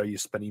dollars are you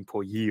spending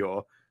per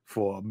year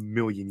for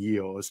 1,000,000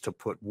 years to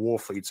put war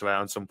fleets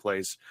around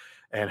someplace?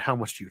 And how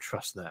much do you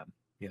trust them?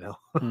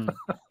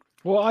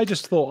 Well, I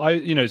just thought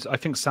I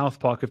think South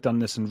Park have done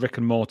this, and Rick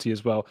and Morty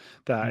as well.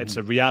 That it's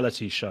a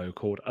reality show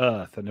called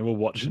Earth, and they're all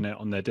watching it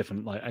on their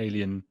different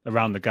alien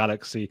around the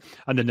galaxy.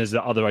 And then there's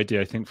the other idea,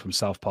 I think, from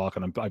South Park,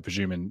 and I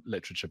presume in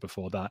literature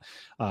before that,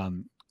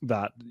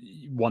 that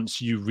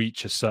once you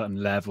reach a certain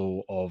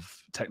level of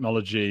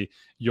technology,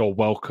 you're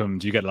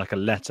welcomed. You get like a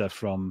letter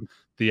from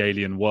the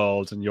alien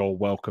world, and you're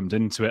welcomed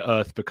into it.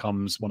 Earth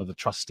becomes one of the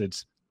trusted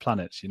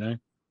planets. And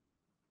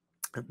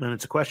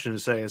it's a question to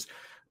say is,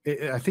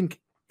 I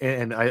think.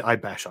 And I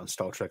bash on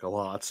Star Trek a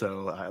lot.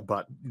 So,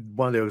 but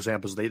one of the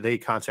examples, they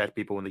contact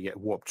people when they get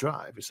warp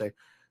drive. You say,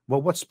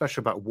 well, what's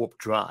special about warp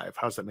drive?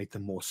 How does that make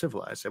them more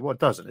civilized? I say, well, it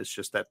doesn't. It's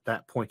just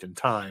that point in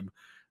time,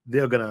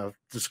 they're going to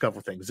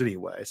discover things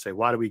anyway. Say,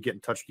 why do we get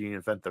in touch with you and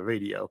invent the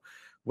radio?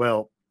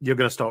 Well, you're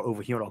going to start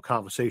overhearing our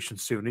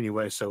conversations soon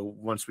anyway. So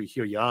once we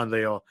hear you on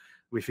there,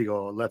 we figure,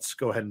 let's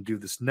go ahead and do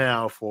this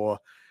now for,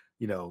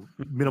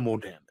 minimal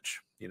damage,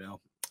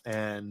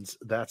 and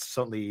that's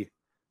certainly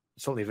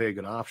a very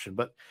good option.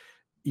 But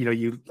I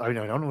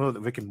don't know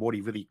that Rick and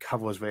Morty really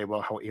covers very well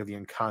how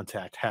alien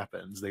contact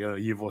happens. They are a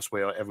universe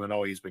where everyone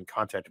always been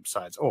contacted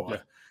besides Earth. Yeah.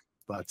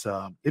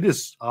 But it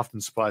is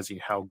often surprising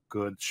how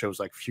good shows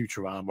like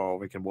Futurama or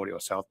Rick and Morty or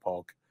South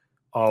Park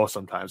are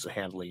sometimes at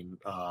handling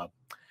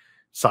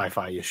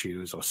sci-fi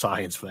issues or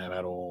science for that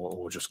matter,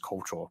 or just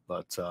culture.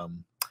 But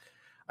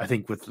I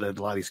think with a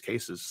lot of these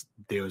cases,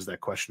 there is that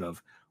question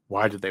of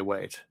why did they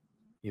wait?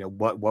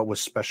 What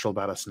was special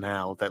about us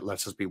now that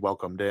lets us be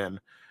welcomed in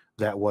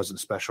that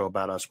wasn't special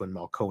about us when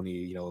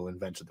Marconi,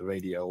 invented the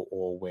radio,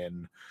 or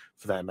when,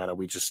 for that matter,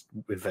 we just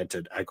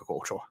invented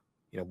agriculture.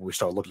 When we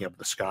started looking up at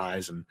the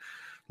skies and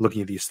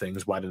looking at these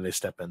things, why didn't they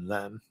step in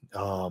then?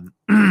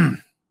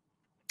 And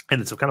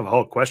it's a kind of a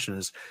hard question.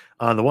 Is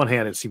on the one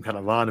hand, it seemed kind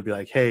of odd to be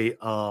like, hey,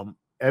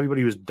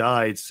 everybody who's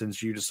died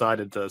since you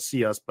decided to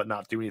see us but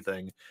not do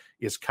anything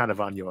is kind of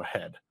on your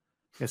head.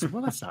 And I said,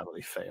 well, that's not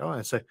really fair. And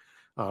I say,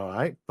 all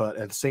right, but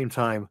at the same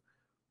time,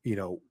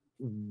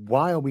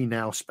 why are we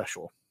now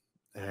special,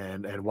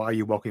 and why are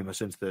you welcoming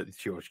us into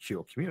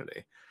your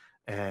community?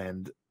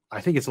 And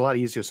I think it's a lot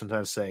easier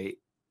sometimes to say,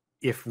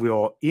 if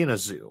we're in a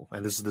zoo,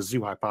 and this is the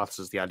zoo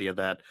hypothesis, the idea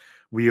that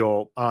we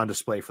are on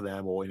display for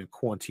them or in a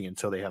quarantine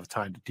until they have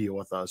time to deal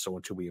with us or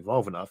until we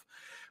evolve enough,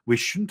 we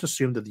shouldn't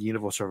assume that the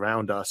universe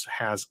around us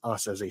has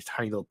us as a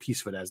tiny little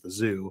piece of it as the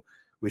zoo.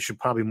 We should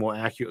probably more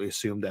accurately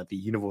assume that the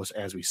universe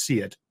as we see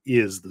it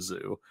is the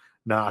zoo,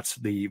 not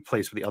the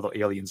place where the other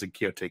aliens and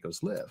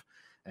caretakers live.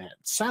 And it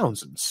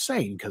sounds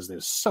insane because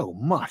there's so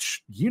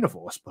much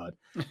universe, but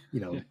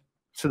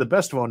to the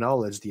best of our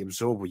knowledge, the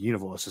observable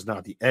universe is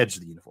not the edge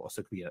of the universe.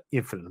 There could be an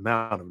infinite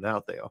amount of it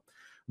out there.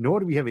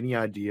 Nor do we have any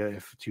idea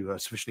if to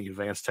sufficiently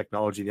advanced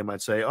technology, they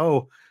might say,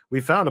 oh,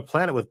 we found a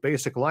planet with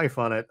basic life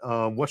on it.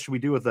 What should we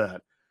do with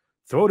that?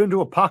 Throw it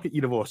into a pocket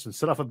universe and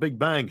set off a big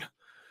bang.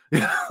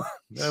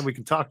 And we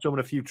can talk to them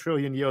in a few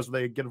trillion years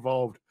when they get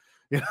involved.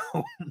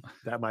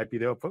 That might be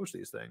their approach to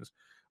these things.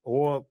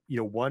 Or,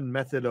 one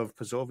method of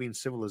preserving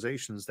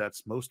civilizations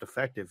that's most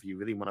effective, if you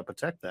really want to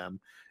protect them,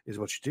 is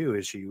what you do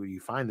is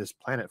you find this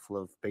planet full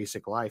of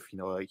basic life,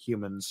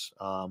 humans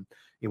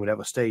in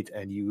whatever state,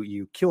 and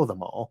you kill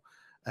them all,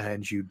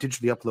 and you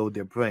digitally upload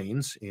their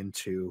brains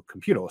into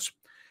computers,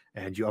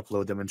 and you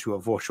upload them into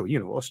a virtual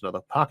universe,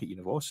 another pocket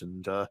universe,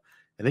 and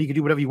then you can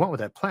do whatever you want with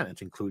that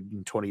planet,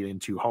 including turning it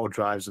into hard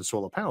drives and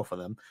solar power for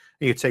them.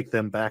 And you take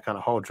them back on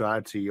a hard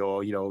drive to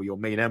your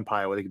main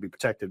empire where they can be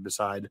protected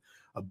beside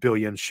a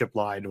billion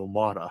ship-line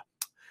armada.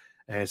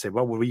 And say,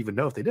 well, would we even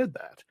know if they did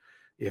that?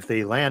 If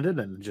they landed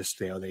and just,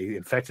 they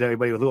infected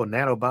everybody with little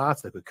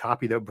nanobots that could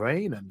copy their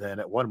brain, and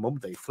then at one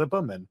moment they flip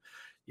them, and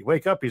you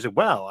wake up, you say,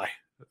 well,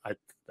 I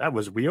that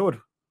was weird.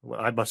 Well,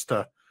 I must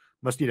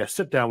need to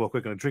sit down real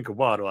quick and a drink of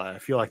water. I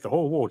feel like the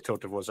whole world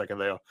tilted for a second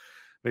there.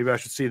 Maybe I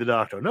should see the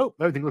doctor. Nope,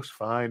 everything looks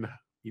fine.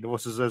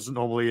 Universe is as it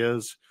normally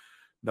is.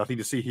 Nothing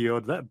to see here.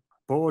 Did that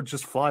board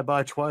just fly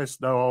by twice?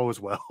 No, all is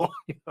well.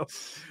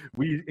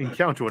 We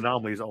encounter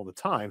anomalies all the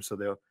time, so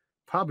they're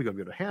probably going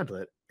to be able to handle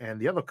it. And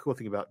the other cool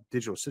thing about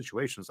digital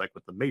situations, like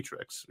with the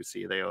Matrix, we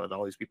see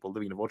all these people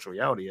living in virtual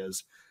reality,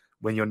 is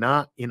when you're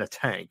not in a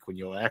tank, when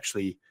you're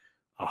actually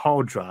a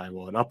hard drive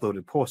or an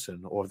uploaded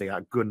person, or if they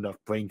got good enough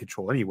brain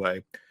control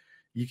anyway,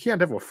 you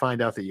can't ever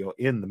find out that you're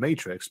in the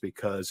Matrix,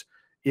 because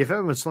if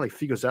everyone suddenly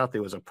figures out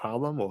there was a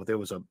problem or there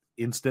was an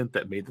incident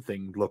that made the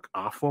thing look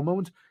off for a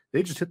moment,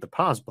 they just hit the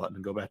pause button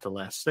and go back to the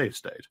last save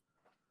state.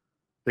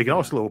 They can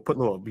also put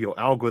little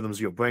algorithms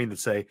in your brain that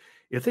say,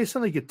 if they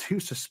suddenly get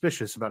too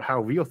suspicious about how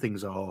real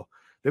things are,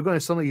 they're going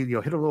to suddenly hit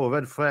a little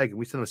red flag, and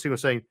we send a signal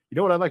saying, you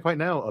know what I'd like right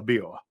now? A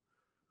beer.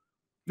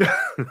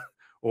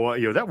 Or,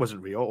 that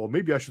wasn't real, or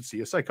maybe I should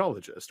see a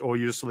psychologist. Or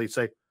you just suddenly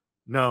say,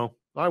 no,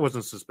 I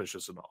wasn't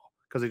suspicious at all,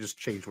 because they just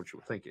changed what you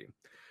were thinking.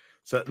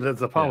 So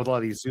the problem with a lot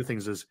of these new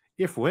things is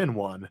if we're in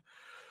one,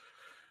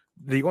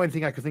 the only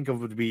thing I could think of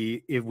would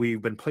be if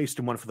we've been placed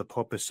in one for the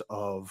purpose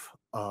of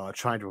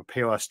trying to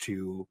prepare us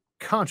to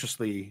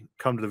consciously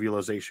come to the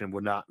realization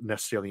we're not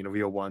necessarily in a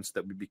real one, so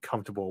that we'd be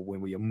comfortable when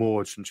we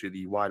emerge into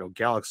the wider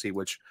galaxy,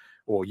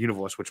 or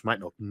universe, which might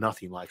look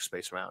nothing like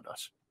space around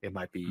us. It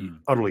might be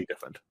utterly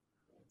different.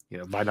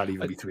 Might not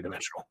even be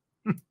three-dimensional.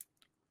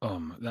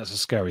 That's a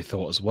scary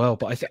thought as well.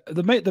 But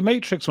the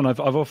Matrix one, I've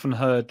often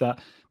heard that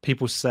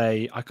people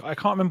say, I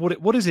can't remember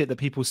what is it that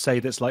people say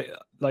that's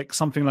like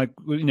something like,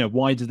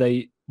 why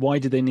didn't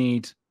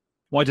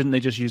they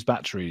just use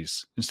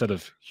batteries instead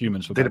of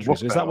humans for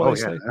batteries? Is that what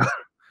they say?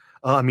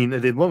 I mean,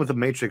 the one with the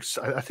Matrix,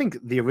 I think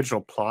the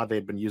original plot, they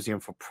had been using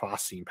them for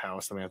processing power,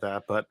 something like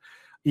that. But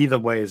either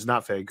way is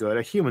not very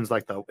good. Humans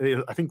I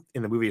think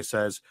in the movie it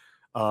says,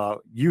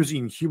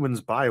 using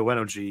humans'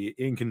 bioenergy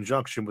in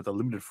conjunction with a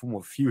limited form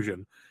of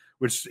fusion,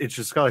 which it's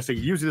just kind of like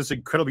using this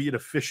incredibly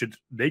inefficient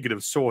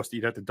negative source that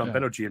you'd have to dump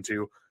energy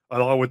into,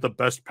 along with the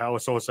best power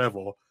source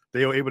ever.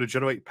 They were able to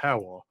generate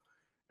power.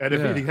 And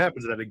if anything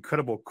happens to that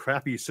incredible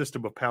crappy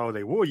system of power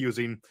they were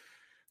using,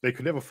 they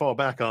could never fall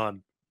back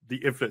on the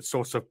infinite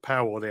source of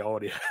power they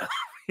already have.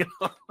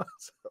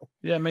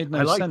 It made no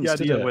sense. I like the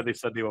idea where they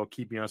said they were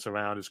keeping us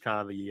around as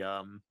kind of the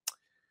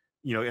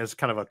as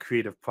kind of a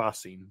creative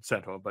processing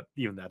center, but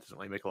even that doesn't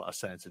really make a lot of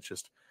sense. It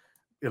just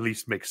at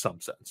least makes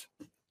some sense.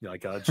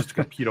 Like just a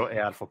computer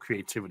ad for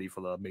creativity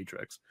for the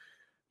Matrix.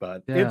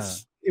 But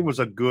it was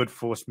a good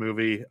first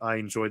movie. I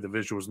enjoyed the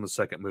visuals in the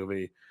second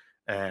movie,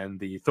 and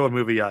the third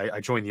movie, I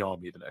joined the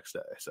army the next day.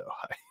 So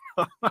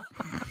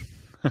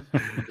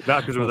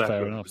not because it was that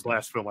good. It was the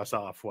last film I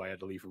saw before I had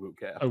to leave for boot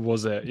camp. Oh,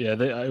 was it? Yeah,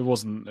 it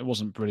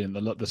wasn't brilliant.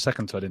 The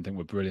second two I didn't think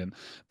were brilliant.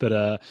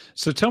 But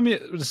so tell me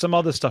some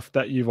other stuff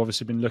that you've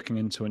obviously been looking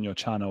into on your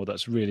channel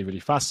that's really,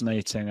 really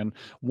fascinating. And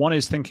one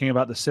is thinking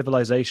about the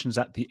civilizations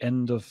at the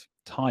end of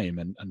time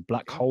and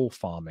black hole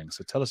farming.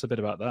 So tell us a bit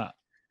about that.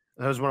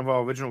 That was one of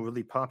our original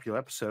really popular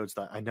episodes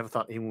that I never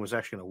thought anyone was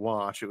actually going to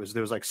watch.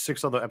 There was like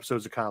 6 other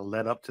episodes that kind of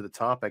led up to the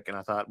topic, and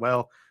I thought,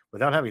 well,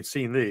 without having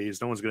seen these,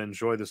 no one's going to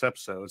enjoy this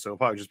episode, so it'll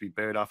probably just be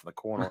buried off in the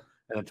corner.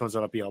 And it turns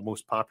out to be our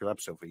most popular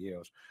episode for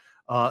years.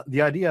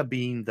 The idea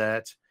being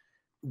that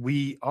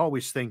we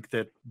always think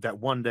that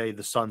one day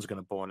the sun's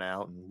going to burn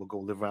out, and we'll go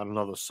live around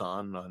another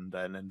sun, and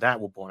then that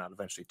will burn out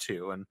eventually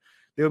too. And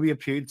there'll be a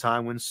period of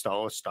time when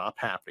stars stop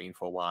happening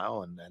for a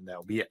while, and then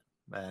that'll be it.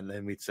 And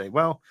then we'd say,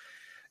 well,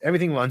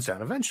 everything runs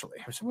down eventually.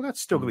 I said, well, that's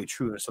still going to be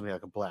true in something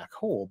like a black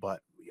hole, but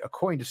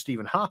according to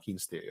Stephen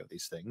Hawking's theory of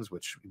these things,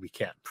 which we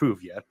can't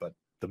prove yet, but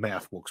the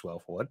math works well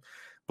for it,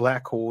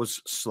 black holes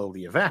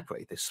slowly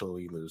evaporate. They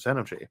slowly lose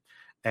energy.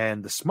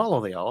 And the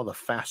smaller they are, the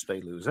faster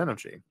they lose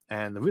energy.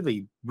 And the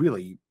really,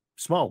 really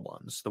small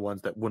ones, the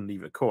ones that wouldn't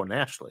even occur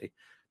naturally,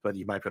 but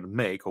you might be able to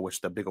make, or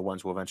which the bigger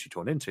ones will eventually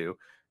turn into,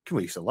 can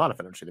release a lot of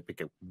energy. They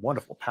become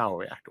wonderful power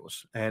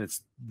reactors. And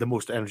it's the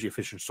most energy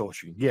efficient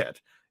source you can get.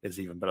 It's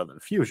even better than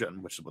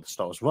fusion, which is what the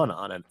stars run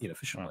on, and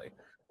inefficiently.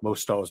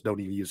 Most stars don't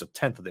even use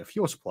 1/10 of their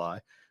fuel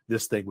supply.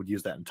 This thing would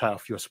use that entire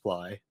fuel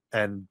supply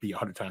and be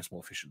 100 times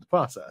more efficient in the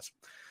process.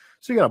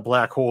 So you got a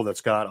black hole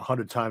that's got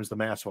 100 times the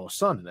mass of our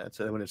sun in it.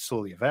 And when it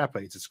slowly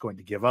evaporates, it's going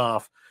to give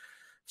off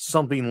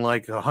something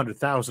like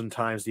 100,000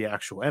 times the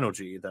actual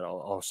energy that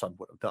our sun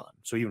would have done.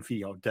 So even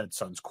feeding our dead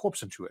sun's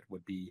corpse into it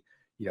would be,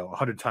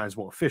 100 times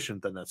more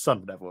efficient than that sun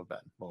would ever have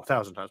been, or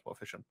 1,000 times more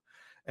efficient.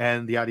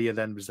 And the idea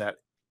then was that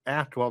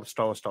after all the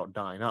stars start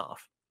dying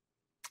off,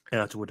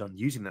 and after we're done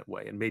using that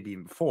way, and maybe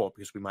even before,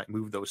 because we might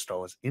move those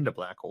stars into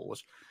black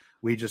holes,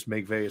 we just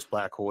make various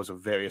black holes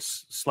of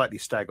various slightly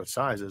staggered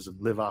sizes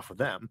and live off of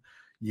them.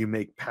 You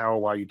make power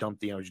while you dump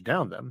the energy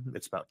down them.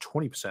 It's about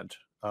 20%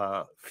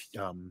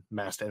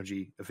 mass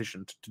energy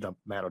efficient to dump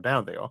matter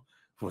down there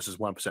versus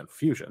 1%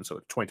 fusion. So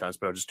it's 20 times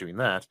better just doing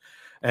that.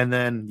 And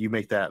then you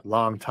make that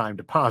long time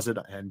deposit,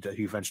 and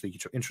you eventually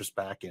get your interest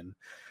back in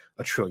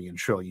a trillion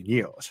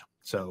years.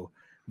 So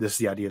this is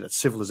the idea that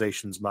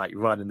civilizations might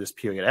run in this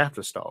period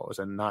after stars,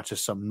 and not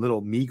just some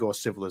little meager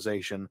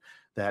civilization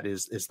that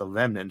is the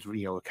remnant,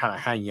 kind of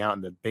hanging out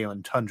in the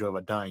barren tundra of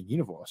a dying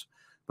universe,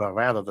 but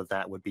rather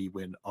that would be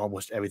when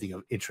almost everything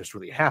of interest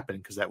really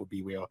happened, because that would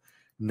be where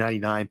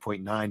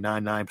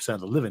 99.999% of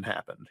the living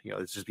happened.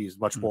 It's just be as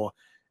much more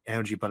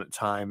energy abundant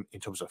time in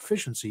terms of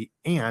efficiency.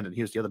 And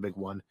here's the other big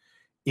one: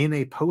 in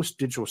a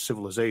post-digital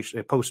civilization,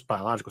 a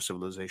post-biological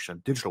civilization, a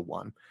digital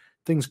one,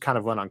 things kind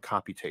of run on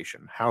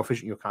computation. How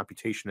efficient your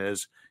computation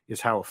is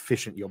how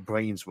efficient your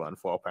brains run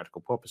for all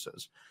practical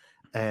purposes.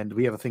 And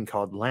we have a thing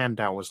called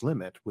Landauer's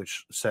limit,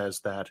 which says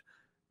that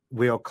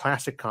where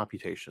classic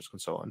computation is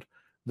concerned,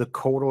 the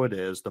colder it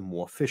is, the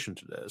more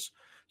efficient it is.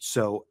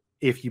 So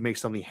if you make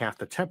something half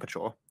the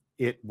temperature,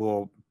 it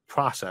will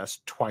process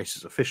twice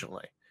as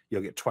efficiently.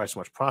 You'll get twice as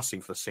much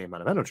processing for the same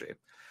amount of energy.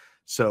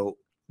 So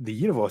the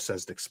universe,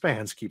 as it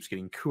expands, keeps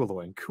getting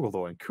cooler and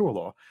cooler and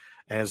cooler.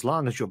 And as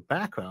long as your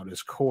background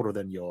is colder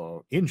than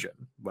your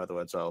engine, whether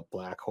it's a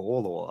black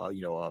hole or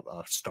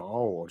a star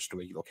or just a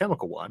regular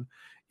chemical one,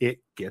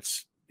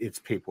 it's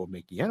capable of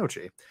making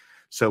energy.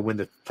 So when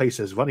the place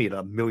is running at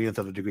a millionth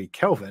of a degree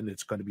Kelvin,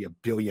 it's going to be a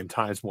billion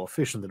times more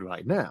efficient than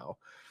right now.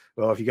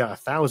 Well, if you got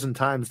 1,000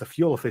 times the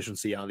fuel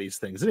efficiency on these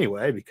things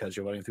anyway, because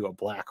you're running through a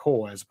black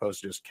hole as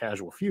opposed to just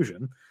casual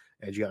fusion,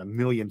 and you got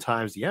 1,000,000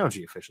 times the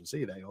energy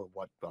efficiency, they are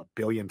what, a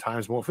billion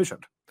times more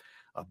efficient,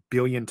 a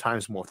billion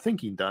times more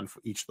thinking done for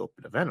each little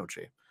bit of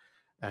energy.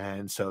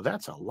 And so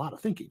that's a lot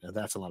of thinking, and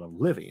that's a lot of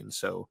living.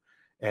 So,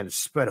 and it's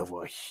spread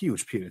over a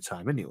huge period of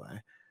time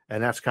anyway.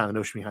 And that's kind of the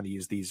notion behind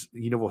these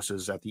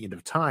universes at the end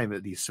of time,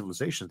 these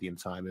civilizations at the end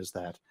of time, is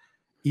that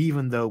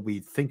even though we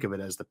think of it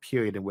as the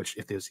period in which,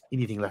 if there's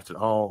anything left at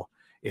all,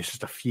 it's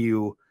just a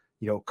few,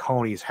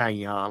 colonies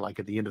hanging on, like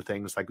at the end of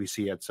things, like we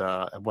see at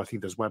I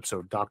think there's one episode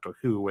of Doctor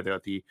Who where they're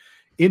at the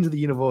end of the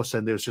universe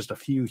and there's just a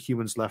few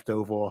humans left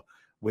over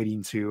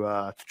waiting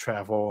to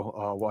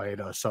travel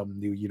wide some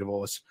new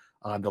universe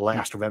on the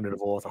last remnant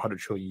of Earth 100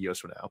 trillion years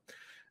from now.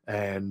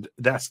 And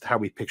that's how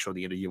we picture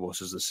the end of the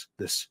universe, is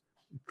this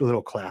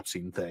little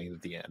collapsing thing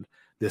at the end.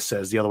 This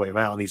says the other way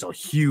around. These are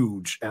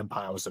huge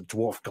empires that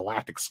dwarf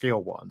galactic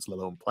scale ones, let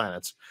alone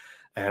planets.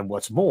 And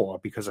what's more,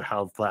 because of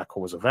how black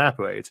holes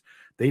evaporate,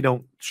 they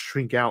don't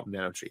shrink out in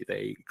energy.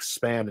 They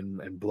expand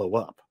and blow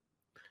up.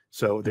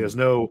 So there's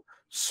no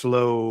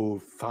slow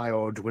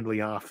fire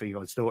dwindling off.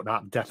 It's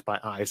not death by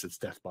ice, it's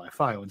death by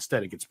fire.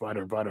 Instead, it gets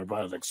brighter and brighter and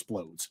brighter and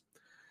explodes.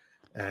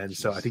 And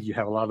so I think you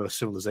have a lot of those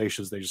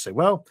civilizations, they just say,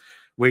 well,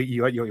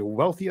 you're your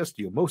wealthiest,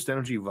 your most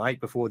energy right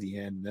before the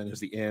end. And then there's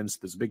the end. So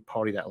there's a big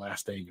party that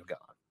last day and you're gone.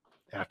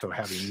 After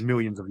having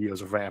millions of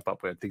years of ramp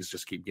up where things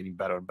just keep getting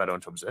better and better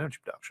in terms of energy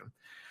production.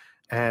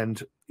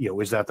 And,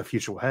 is that the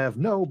future we'll have?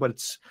 No,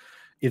 but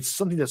it's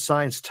something that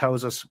science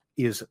tells us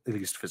is at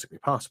least physically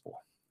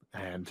possible.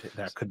 And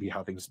that could be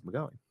how things are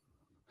going.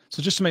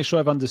 So just to make sure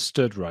I've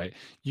understood right,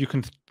 you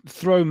can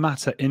throw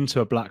matter into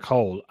a black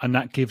hole and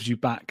that gives you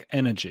back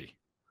energy.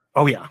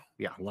 Oh, yeah.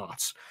 Yeah,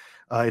 lots.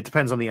 It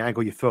depends on the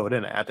angle you throw it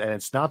in at. And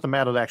it's not the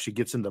matter that actually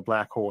gets in the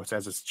black hole. It's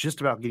as it's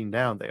just about getting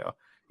down there,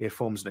 it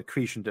forms an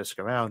accretion disk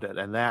around it.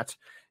 And that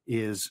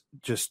is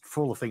just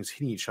full of things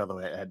hitting each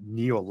other at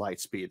near light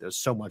speed. There's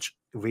so much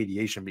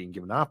radiation being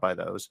given out by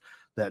those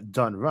that,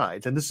 done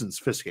right, and this isn't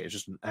sophisticated, it's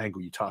just an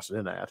angle you toss it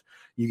in at,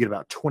 you get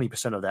about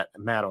 20% of that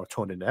matter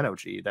turned into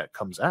energy that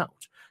comes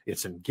out.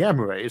 It's in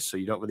gamma rays, so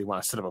you don't really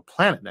want to set up a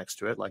planet next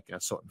to it, like in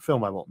a certain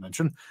film I won't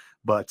mention,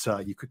 but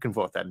you could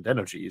convert that into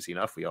energy easy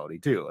enough. We already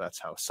do. That's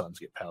how suns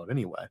get powered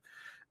anyway.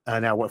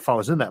 Now, what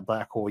falls in that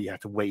black hole, you have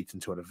to wait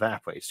until it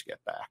evaporates to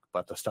get back.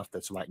 But the stuff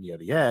that's right near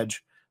the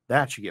edge,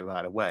 that you get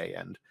right away.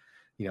 And,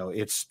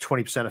 it's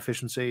 20%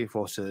 efficiency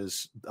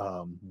versus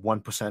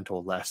 1%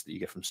 or less that you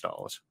get from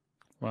stars.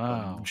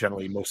 Wow.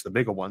 Generally, most of the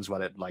bigger ones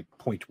run at like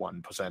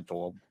 0.1%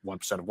 or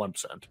 1% of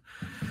 1%.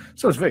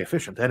 So it's very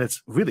efficient. And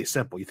it's really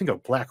simple. You think of a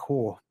black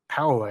hole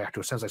power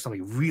reactor, sounds like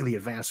something really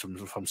advanced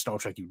from Star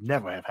Trek you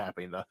never have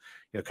happening.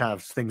 The kind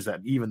of things that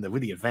even the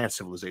really advanced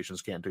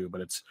civilizations can't do,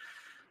 but it's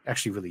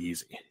actually really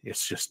easy.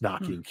 It's just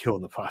not getting killed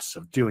in the process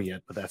of doing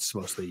it, but that's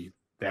mostly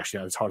actually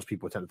not as hard as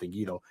people tend to think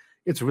either.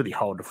 It's really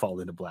hard to fall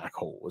into black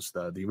holes.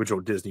 The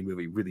original Disney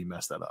movie really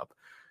messed that up.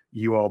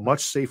 You are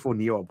much safer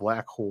near a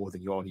black hole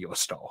than you are near a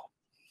star.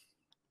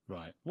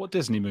 Right. What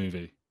Disney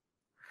movie?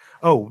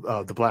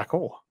 Oh, The Black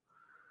Hole.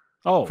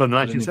 Oh, from the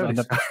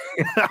 1970s.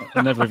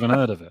 I never even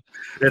heard of it.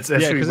 That's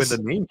actually where the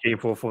name came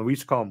from. We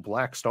used to call them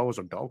black stars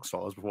or dark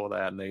stars before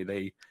that, and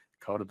they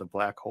called it the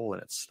black hole,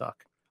 and it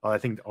stuck. I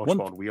think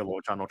Archibald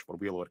Wheeler, John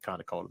Archibald Wheeler, kind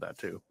of called it that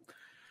too.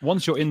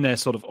 Once you're in their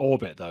sort of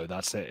orbit, though,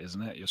 that's it,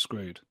 isn't it? You're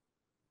screwed.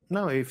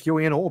 No, if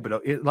you're in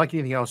orbit, like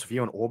anything else, if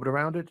you're in orbit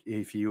around it,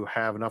 if you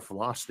have enough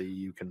velocity,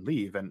 you can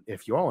leave. And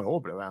if you are in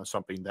orbit around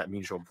something, that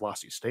means your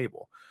velocity is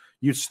stable.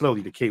 You'd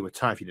slowly decay with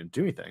time if you didn't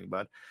do anything.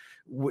 But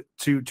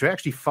to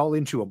actually fall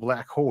into a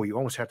black hole, you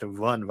almost have to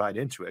run right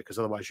into it, because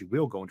otherwise you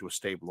will go into a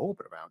stable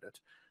orbit around it,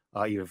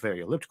 even a very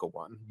elliptical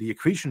one. The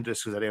accretion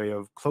disk is that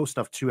area close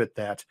enough to it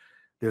that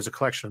there's a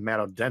collection of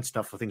matter dense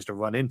enough for things to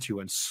run into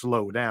and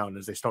slow down.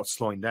 As they start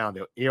slowing down,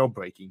 they're air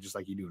braking, just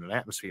like you do in an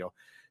atmosphere.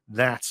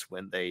 That's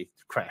when they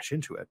crash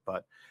into it.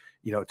 But,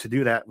 to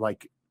do that,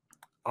 like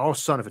our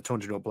sun, if it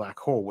turns into a black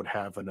hole, would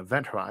have an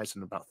event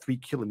horizon about 3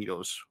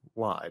 kilometers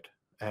wide.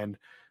 And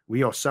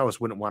we ourselves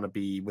wouldn't want to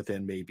be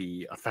within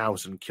maybe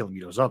 1,000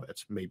 kilometers of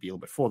it, maybe a little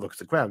bit further, because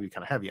the gravity would be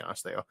kind of heavy on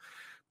us there.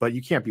 But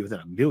you can't be within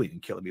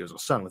 1,000,000 kilometers of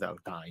the sun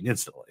without dying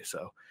instantly.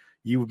 So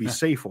you would be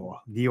safer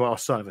near our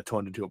sun if it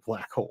turned into a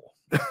black hole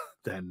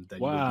than you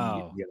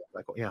would be near a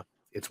black hole. Yeah,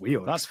 it's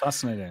weird. That's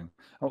fascinating.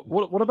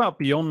 What about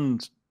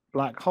beyond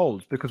black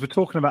holes? Because we're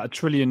talking about 1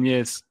 trillion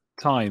years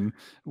time.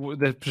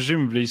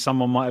 Presumably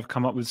someone might have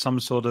come up with some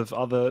sort of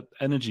other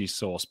energy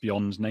source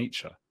beyond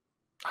nature.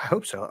 I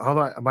hope so.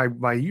 Although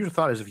my usual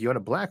thought is, if you're in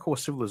a black hole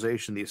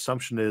civilization, the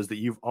assumption is that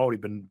you've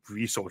already been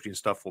researching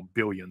stuff for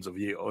billions of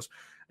years,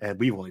 and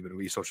we've only been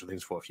researching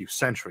things for a few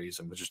centuries,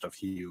 and with just a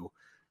few,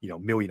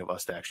 million of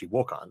us to actually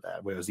work on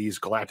that. Whereas these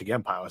galactic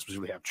empires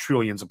presumably have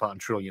trillions upon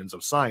trillions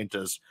of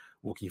scientists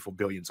working for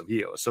billions of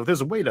years. So if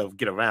there's a way to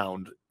get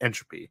around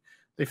entropy,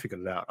 they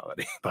figured it out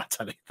already by the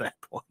time they get to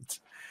that point.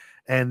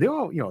 And there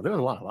are, there are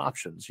a lot of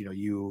options.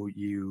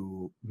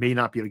 You may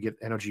not be able to get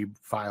energy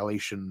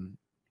violation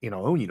in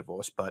our own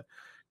universe, but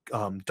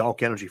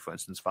dark energy, for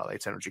instance,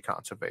 violates energy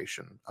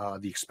conservation.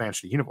 The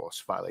expansion of the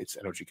universe violates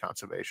energy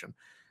conservation.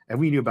 And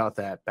we knew about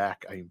that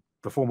back,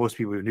 before most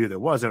people knew there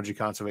was energy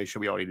conservation.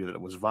 We already knew that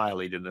it was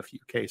violated in a few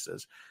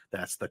cases.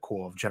 That's the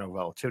core of general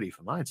relativity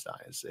from Einstein,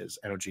 is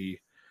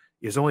energy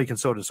is only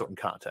conserved in certain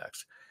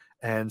contexts.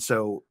 And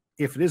so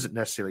if it isn't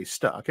necessarily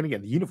stuck, and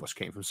again, the universe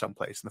came from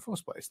someplace in the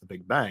first place, the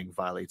Big Bang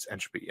violates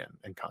entropy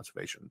and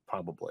conservation,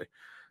 probably.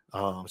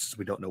 Since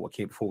we don't know what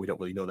came before, we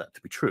don't really know that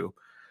to be true.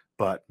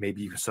 But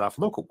maybe you can set off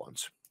local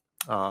ones,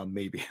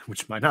 maybe,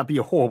 which might not be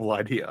a horrible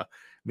idea.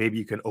 Maybe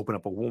you can open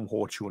up a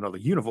wormhole to another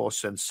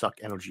universe and suck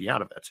energy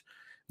out of it.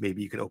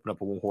 Maybe you can open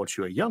up a wormhole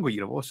to a younger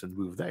universe and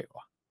move there.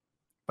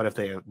 But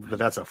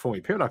that's a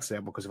Fermi paradox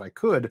example, because if I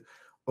could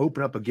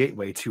open up a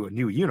gateway to a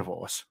new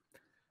universe,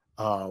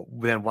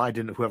 then why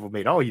didn't whoever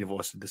made our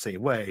universe in the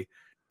same way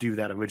do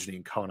that originally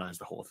and colonize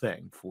the whole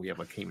thing before we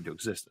ever came into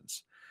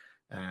existence?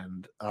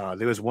 And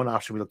there was one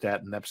option we looked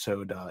at in an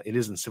episode, It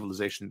Isn't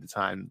Civilization at the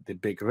time, The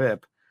Big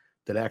Rip,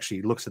 that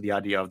actually looks at the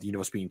idea of the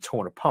universe being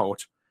torn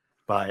apart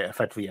by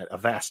effectively a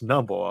vast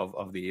number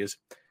of these,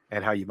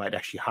 and how you might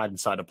actually hide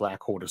inside a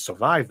black hole to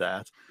survive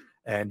that.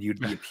 And you'd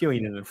be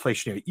appearing in an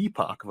inflationary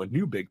epoch of a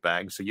new Big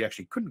Bang, so you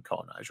actually couldn't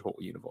colonize your whole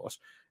universe.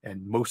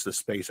 And most of the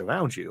space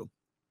around you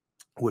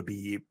would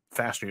be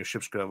faster than your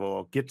ships could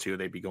ever get to.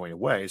 They'd be going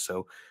away.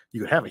 So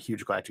you could have a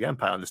huge galactic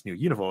empire in this new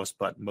universe,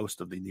 but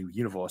most of the new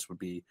universe would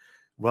be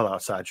well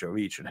outside your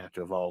reach and have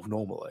to evolve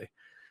normally.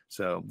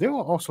 So there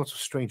are all sorts of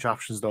strange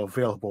options that are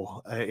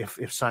available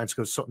if science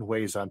goes certain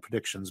ways on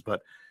predictions,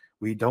 but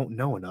we don't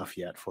know enough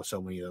yet for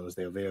so many of those.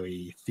 They're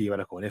very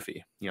theoretical and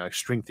iffy. Like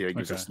string theory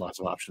gives us lots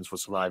of options for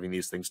surviving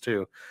these things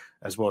too,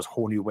 as well as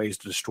whole new ways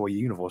to destroy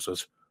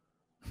universes.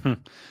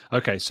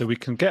 Okay, so we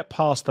can get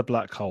past the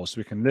black hole, so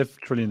we can live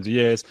trillions of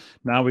years.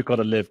 Now we've got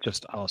to live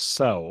just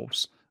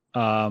ourselves.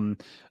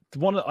 The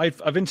one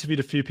I've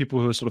interviewed a few people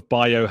who are sort of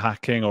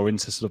biohacking or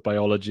into sort of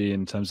biology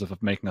in terms of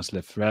making us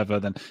live forever.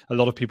 Then a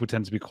lot of people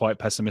tend to be quite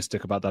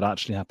pessimistic about that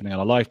actually happening in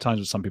our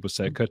lifetimes, but some people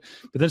say it could.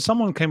 But then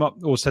someone came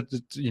up or said,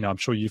 I'm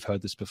sure you've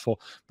heard this before,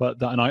 but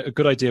a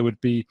good idea would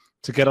be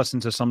to get us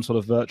into some sort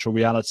of virtual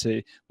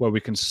reality where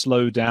we can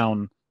slow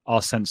down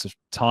our sense of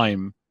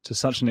time to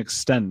such an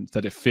extent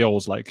that it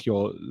feels like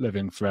you're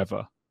living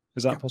forever.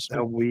 Is that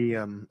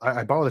possible?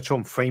 I borrowed the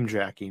term frame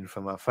jacking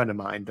from a friend of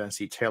mine,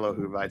 Dennis Taylor,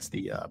 who writes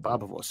the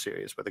Barbavorce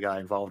series, where the guy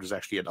involved is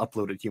actually an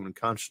uploaded human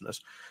consciousness.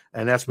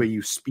 And that's where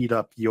you speed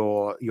up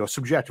your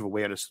subjective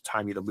awareness of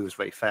time either moves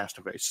very fast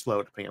or very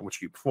slow, depending on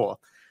which you prefer,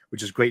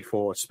 which is great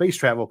for space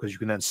travel because you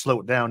can then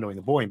slow it down during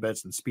the boring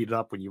bits and speed it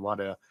up when you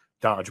want to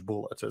dodge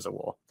bullets, as it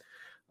were.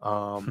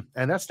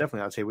 And that's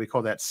definitely, I'd say, we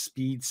call that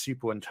speed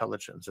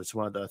superintelligence. It's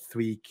one of the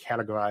three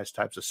categorized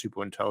types of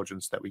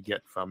superintelligence that we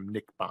get from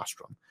Nick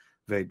Bostrom,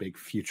 very big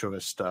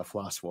futurist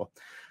philosopher.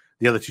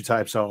 The other two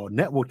types are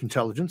network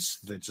intelligence,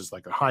 that's just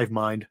like a hive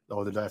mind,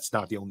 although that's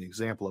not the only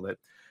example of it,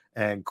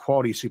 and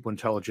quality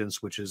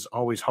superintelligence, which is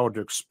always hard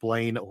to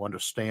explain or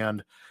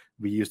understand.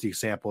 We use the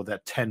example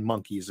that 10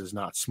 monkeys is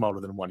not smarter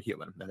than one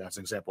human, and that's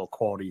an example of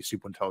quality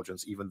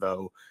superintelligence, even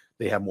though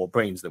they have more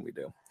brains than we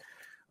do.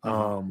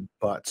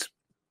 But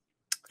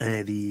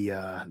the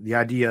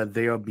idea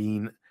they are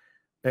being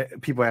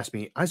people ask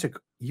me, Isaac,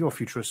 you're a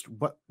futurist.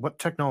 What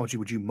technology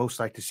would you most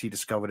like to see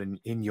discovered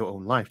in your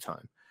own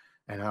lifetime?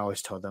 And I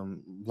always tell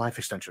them life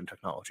extension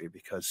technology,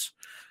 because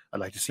I'd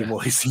like to see more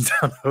of these things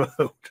down the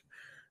road.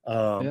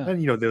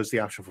 And there's the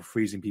option for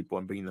freezing people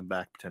and bringing them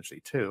back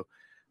potentially too.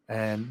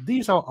 And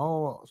these are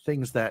all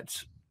things that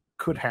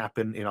could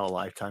happen in our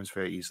lifetimes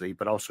very easily,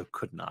 but also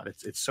could not.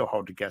 It's so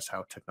hard to guess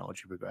how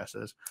technology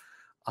progresses.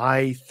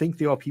 I think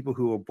there are people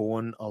who are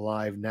born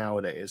alive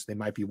nowadays. They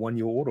might be 1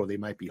 year old, or they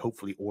might be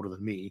hopefully older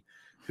than me,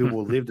 who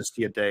will live to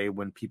see a day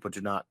when people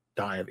do not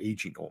die of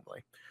aging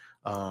normally.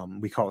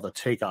 We call it the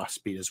takeoff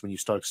speed, is when you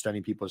start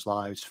extending people's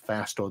lives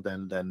faster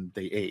than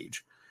they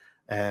age.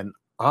 And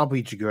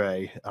Aubrey de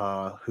Grey,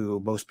 who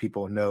most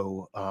people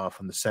know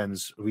from the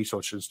SENS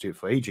Research Institute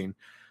for Aging,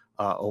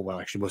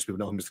 actually most people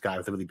know him as the guy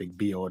with a really big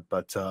beard,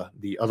 but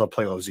the other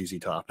player of ZZ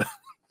Top.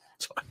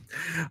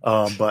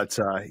 But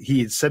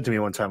he said to me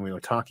one time we were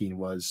talking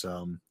was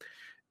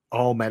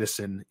all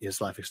medicine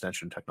is life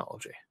extension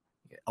technology.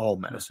 All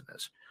medicine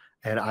is.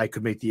 And I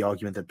could make the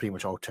argument that pretty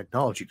much all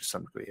technology to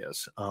some degree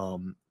is.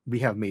 We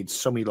have made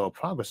so many little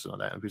progress on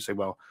that. And we say,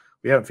 well,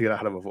 we haven't figured out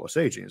how to reverse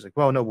aging. It's like,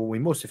 well, no, what we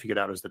mostly figured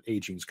out is that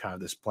aging is kind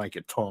of this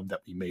blanket term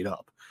that we made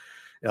up.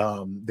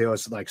 There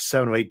was like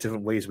 7 or 8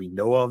 different ways we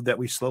know of that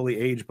we slowly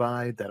age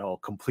by that are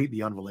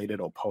completely unrelated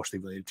or partially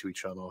related to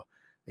each other.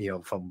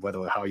 From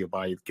whether how your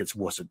body gets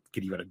worse at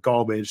getting rid of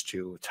garbage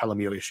to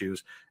telomere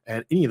issues,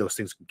 and any of those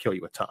things can kill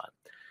you with time.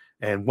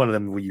 And one of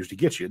them will usually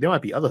get you. There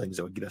might be other things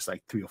that would get us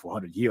like 300 or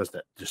 400 years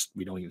that just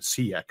we don't even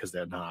see yet because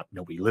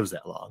nobody lives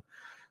that long.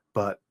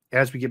 But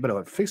as we get better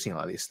at fixing a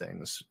lot of these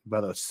things,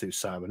 whether it's through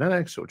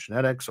cybernetics or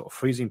genetics or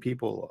freezing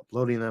people or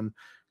uploading them,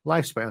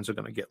 lifespans are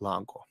going to get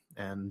longer.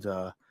 And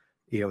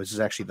This is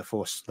actually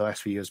the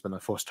last few years been the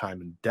first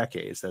time in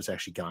decades that's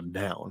actually gone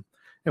down.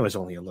 It was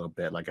only a little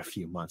bit, like a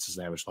few months as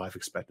an average life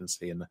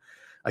expectancy. And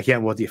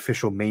again, what the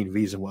official main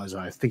reason was,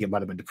 I think it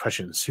might have been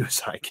depression and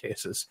suicide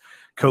cases.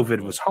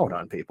 COVID was hard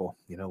on people.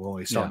 We're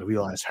only starting to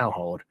realize how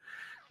hard.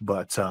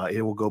 But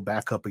it will go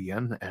back up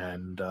again,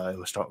 and it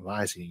will start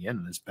rising again.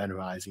 And it's been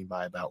rising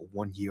by about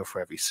 1 year for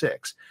every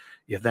 6.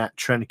 If that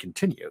trend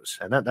continues,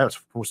 and that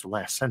was most of the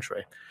last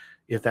century,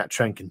 if that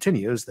trend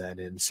continues, then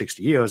in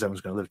 60 years,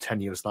 everyone's going to live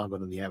 10 years longer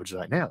than the average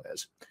right now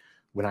is.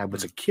 When I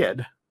was a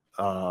kid,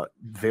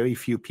 very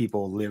few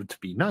people lived to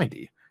be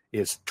 90.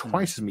 It's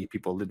twice as many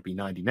people live to be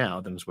 90 now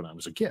than when I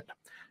was a kid.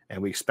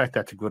 And we expect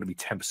that to grow to be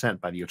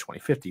 10% by the year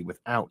 2050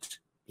 without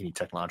any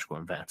technological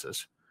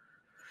advances.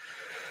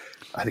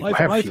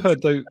 I've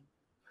heard though.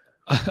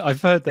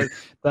 I've heard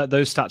that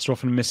those stats are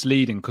often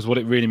misleading, because what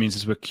it really means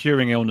is we're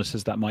curing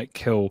illnesses that might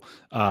kill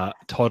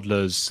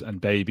toddlers and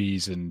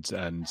babies and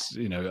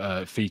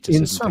fetuses.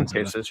 In some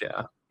cases,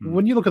 yeah.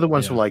 When you look at the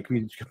ones who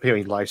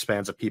comparing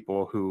lifespans of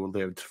people who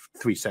lived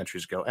 3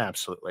 centuries ago,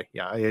 absolutely,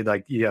 yeah.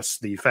 Yes,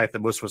 the fact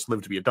that most of us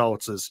live to be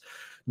adults is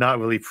not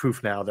really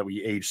proof now that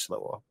we age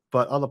slower,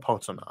 but other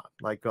parts are not.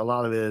 Like a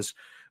lot of it is.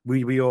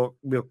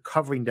 We're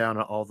covering down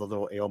on all the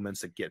little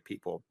ailments that get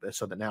people,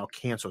 so that now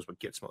cancer is what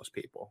gets most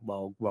people.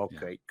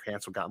 Great,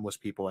 cancer got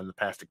most people in the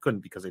past. It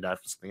couldn't because they died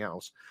from something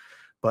else.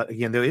 But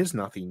again, there is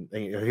nothing.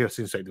 Here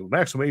seems to say the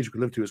maximum age you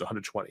can live to is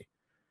 120.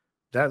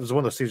 That was one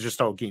of those things that just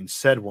started getting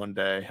said one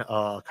day.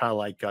 Kind of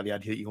like the idea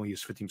that you only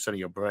use 15% of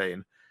your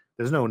brain.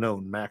 There's no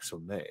known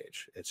maximum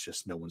age. It's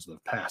just no one's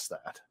lived past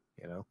that.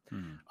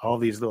 All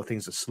these little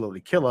things that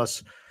slowly kill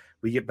us.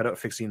 We get better at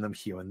fixing them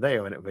here and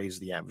there, and it raises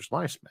the average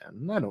lifespan.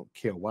 And I don't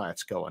care why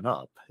it's going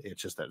up.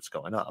 It's just that it's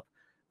going up.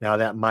 Now,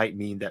 that might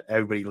mean that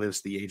everybody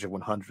lives to the age of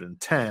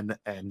 110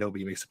 and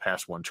nobody makes it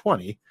past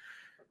 120.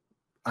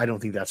 I don't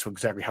think that's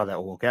exactly how that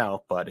will work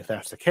out. But if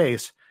that's the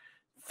case,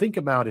 think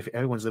about if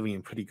everyone's living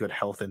in pretty good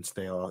health into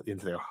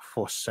their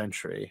first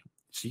century.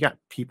 So you got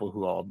people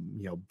who are,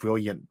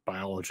 brilliant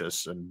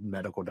biologists and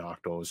medical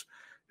doctors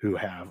who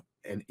have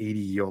an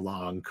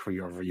 80-year-long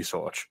career of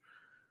research.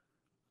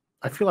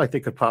 I feel like they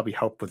could probably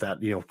help with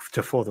that,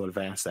 to further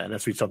advance that. And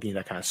that's something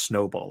that kind of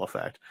snowball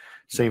effect.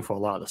 Same for a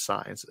lot of the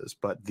sciences.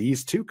 But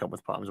these too come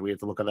with problems. We have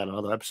to look at that in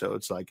other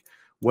episodes. Like,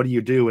 what do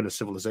you do in a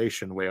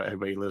civilization where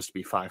everybody lives to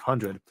be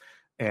 500?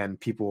 And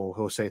people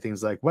will say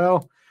things like,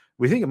 well,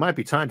 we think it might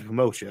be time to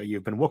promote you.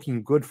 You've been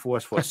working good for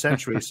us for a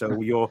century,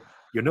 so you're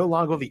no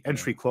longer the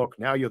entry clerk.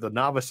 Now you're the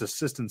novice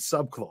assistant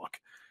sub-clerk.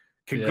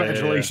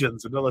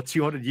 Congratulations. Another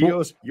 200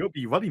 years, you'll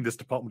be running this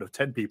department of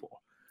 10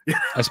 people.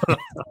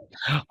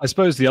 I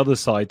suppose the other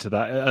side to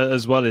that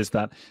as well is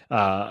that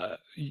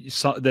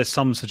there's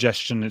some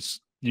suggestion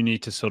you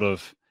need to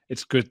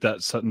it's good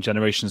that certain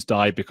generations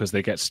die because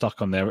they get stuck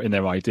in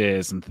their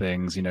ideas and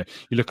things. You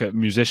look at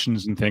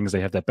musicians and things; they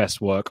have their best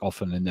work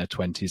often in their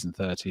 20s and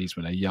 30s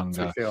when they're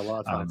younger. So a lot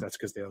of times that's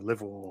because their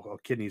liver or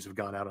kidneys have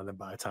gone out on them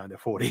by the time they're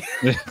 40.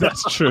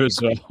 That's true as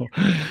well.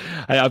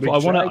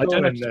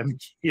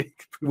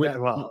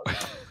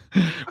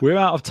 We're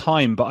out of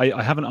time, but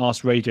I haven't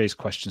asked Ray J's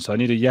question, so I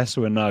need a yes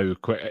or a no.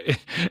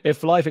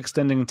 If life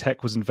extending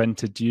tech was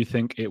invented, do you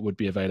think it would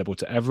be available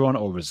to everyone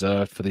or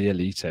reserved for the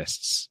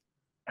elitists?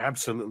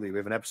 Absolutely. We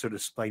have an episode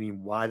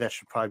explaining why that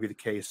should probably be the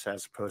case,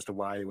 as opposed to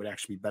why it would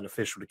actually be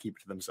beneficial to keep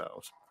it to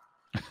themselves.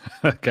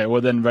 Okay,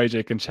 well then Ray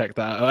J can check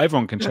that out.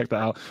 Everyone can check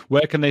that out.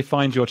 Where can they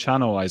find your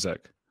channel,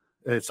 Isaac?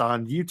 It's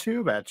on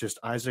YouTube at just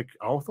Isaac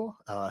Arthur,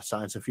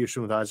 Science and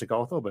Future with Isaac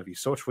Arthur. But if you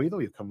search for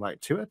either, you'll come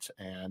right to it.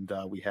 And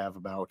we have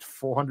about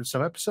 400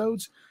 some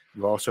episodes.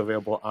 We're also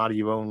available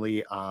audio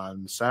only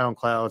on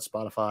SoundCloud,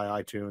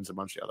 Spotify, iTunes, a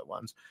bunch of other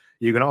ones.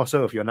 You can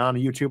also, if you're not a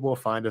YouTuber,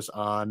 find us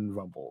on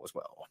Rumble as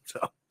well.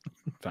 So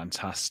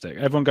fantastic.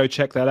 Everyone go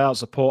check that out.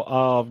 Support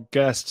our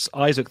guests.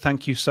 Isaac,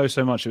 thank you so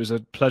much. It was a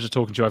pleasure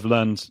talking to you. I've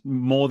learned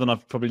more than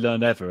I've probably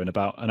learned ever in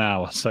about an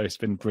hour. So it's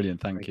been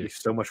brilliant. Thank you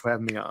so much for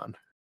having me on.